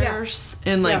to our prayers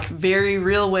in like very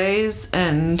real ways,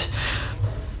 and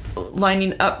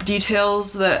lining up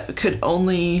details that could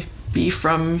only be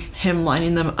from him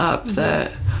lining them up,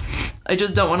 that I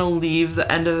just don't want to leave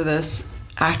the end of this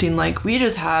acting like we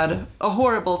just had a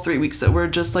horrible 3 weeks that were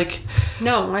just like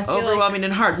No, I feel overwhelming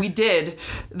and hard. We did.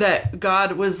 That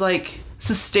God was like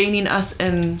sustaining us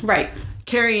and right.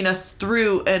 carrying us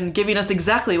through and giving us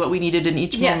exactly what we needed in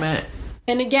each moment.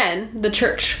 And again, the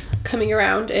church coming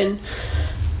around and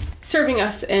serving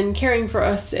us and caring for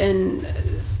us and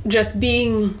just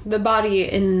being the body,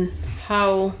 and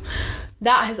how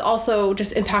that has also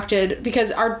just impacted,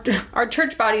 because our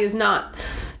church body is not,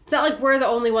 it's not like we're the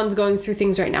only ones going through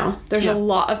things right now. There's a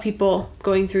lot of people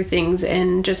going through things,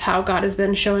 and just how God has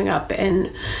been showing up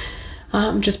and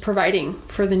just providing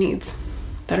for the needs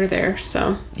that are there.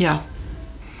 So yeah.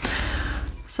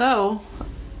 So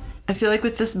I feel like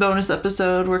with this bonus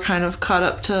episode, we're kind of caught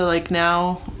up to like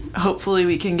now. Hopefully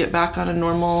we can get back on a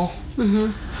normal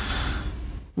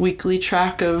weekly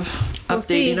track of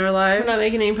updating our lives. We're not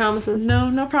making any promises.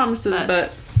 No promises,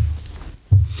 but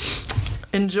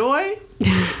enjoy.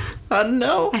 I don't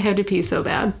know. I had to pee so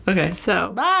bad. Okay. So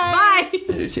Bye. bye.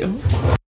 I do too.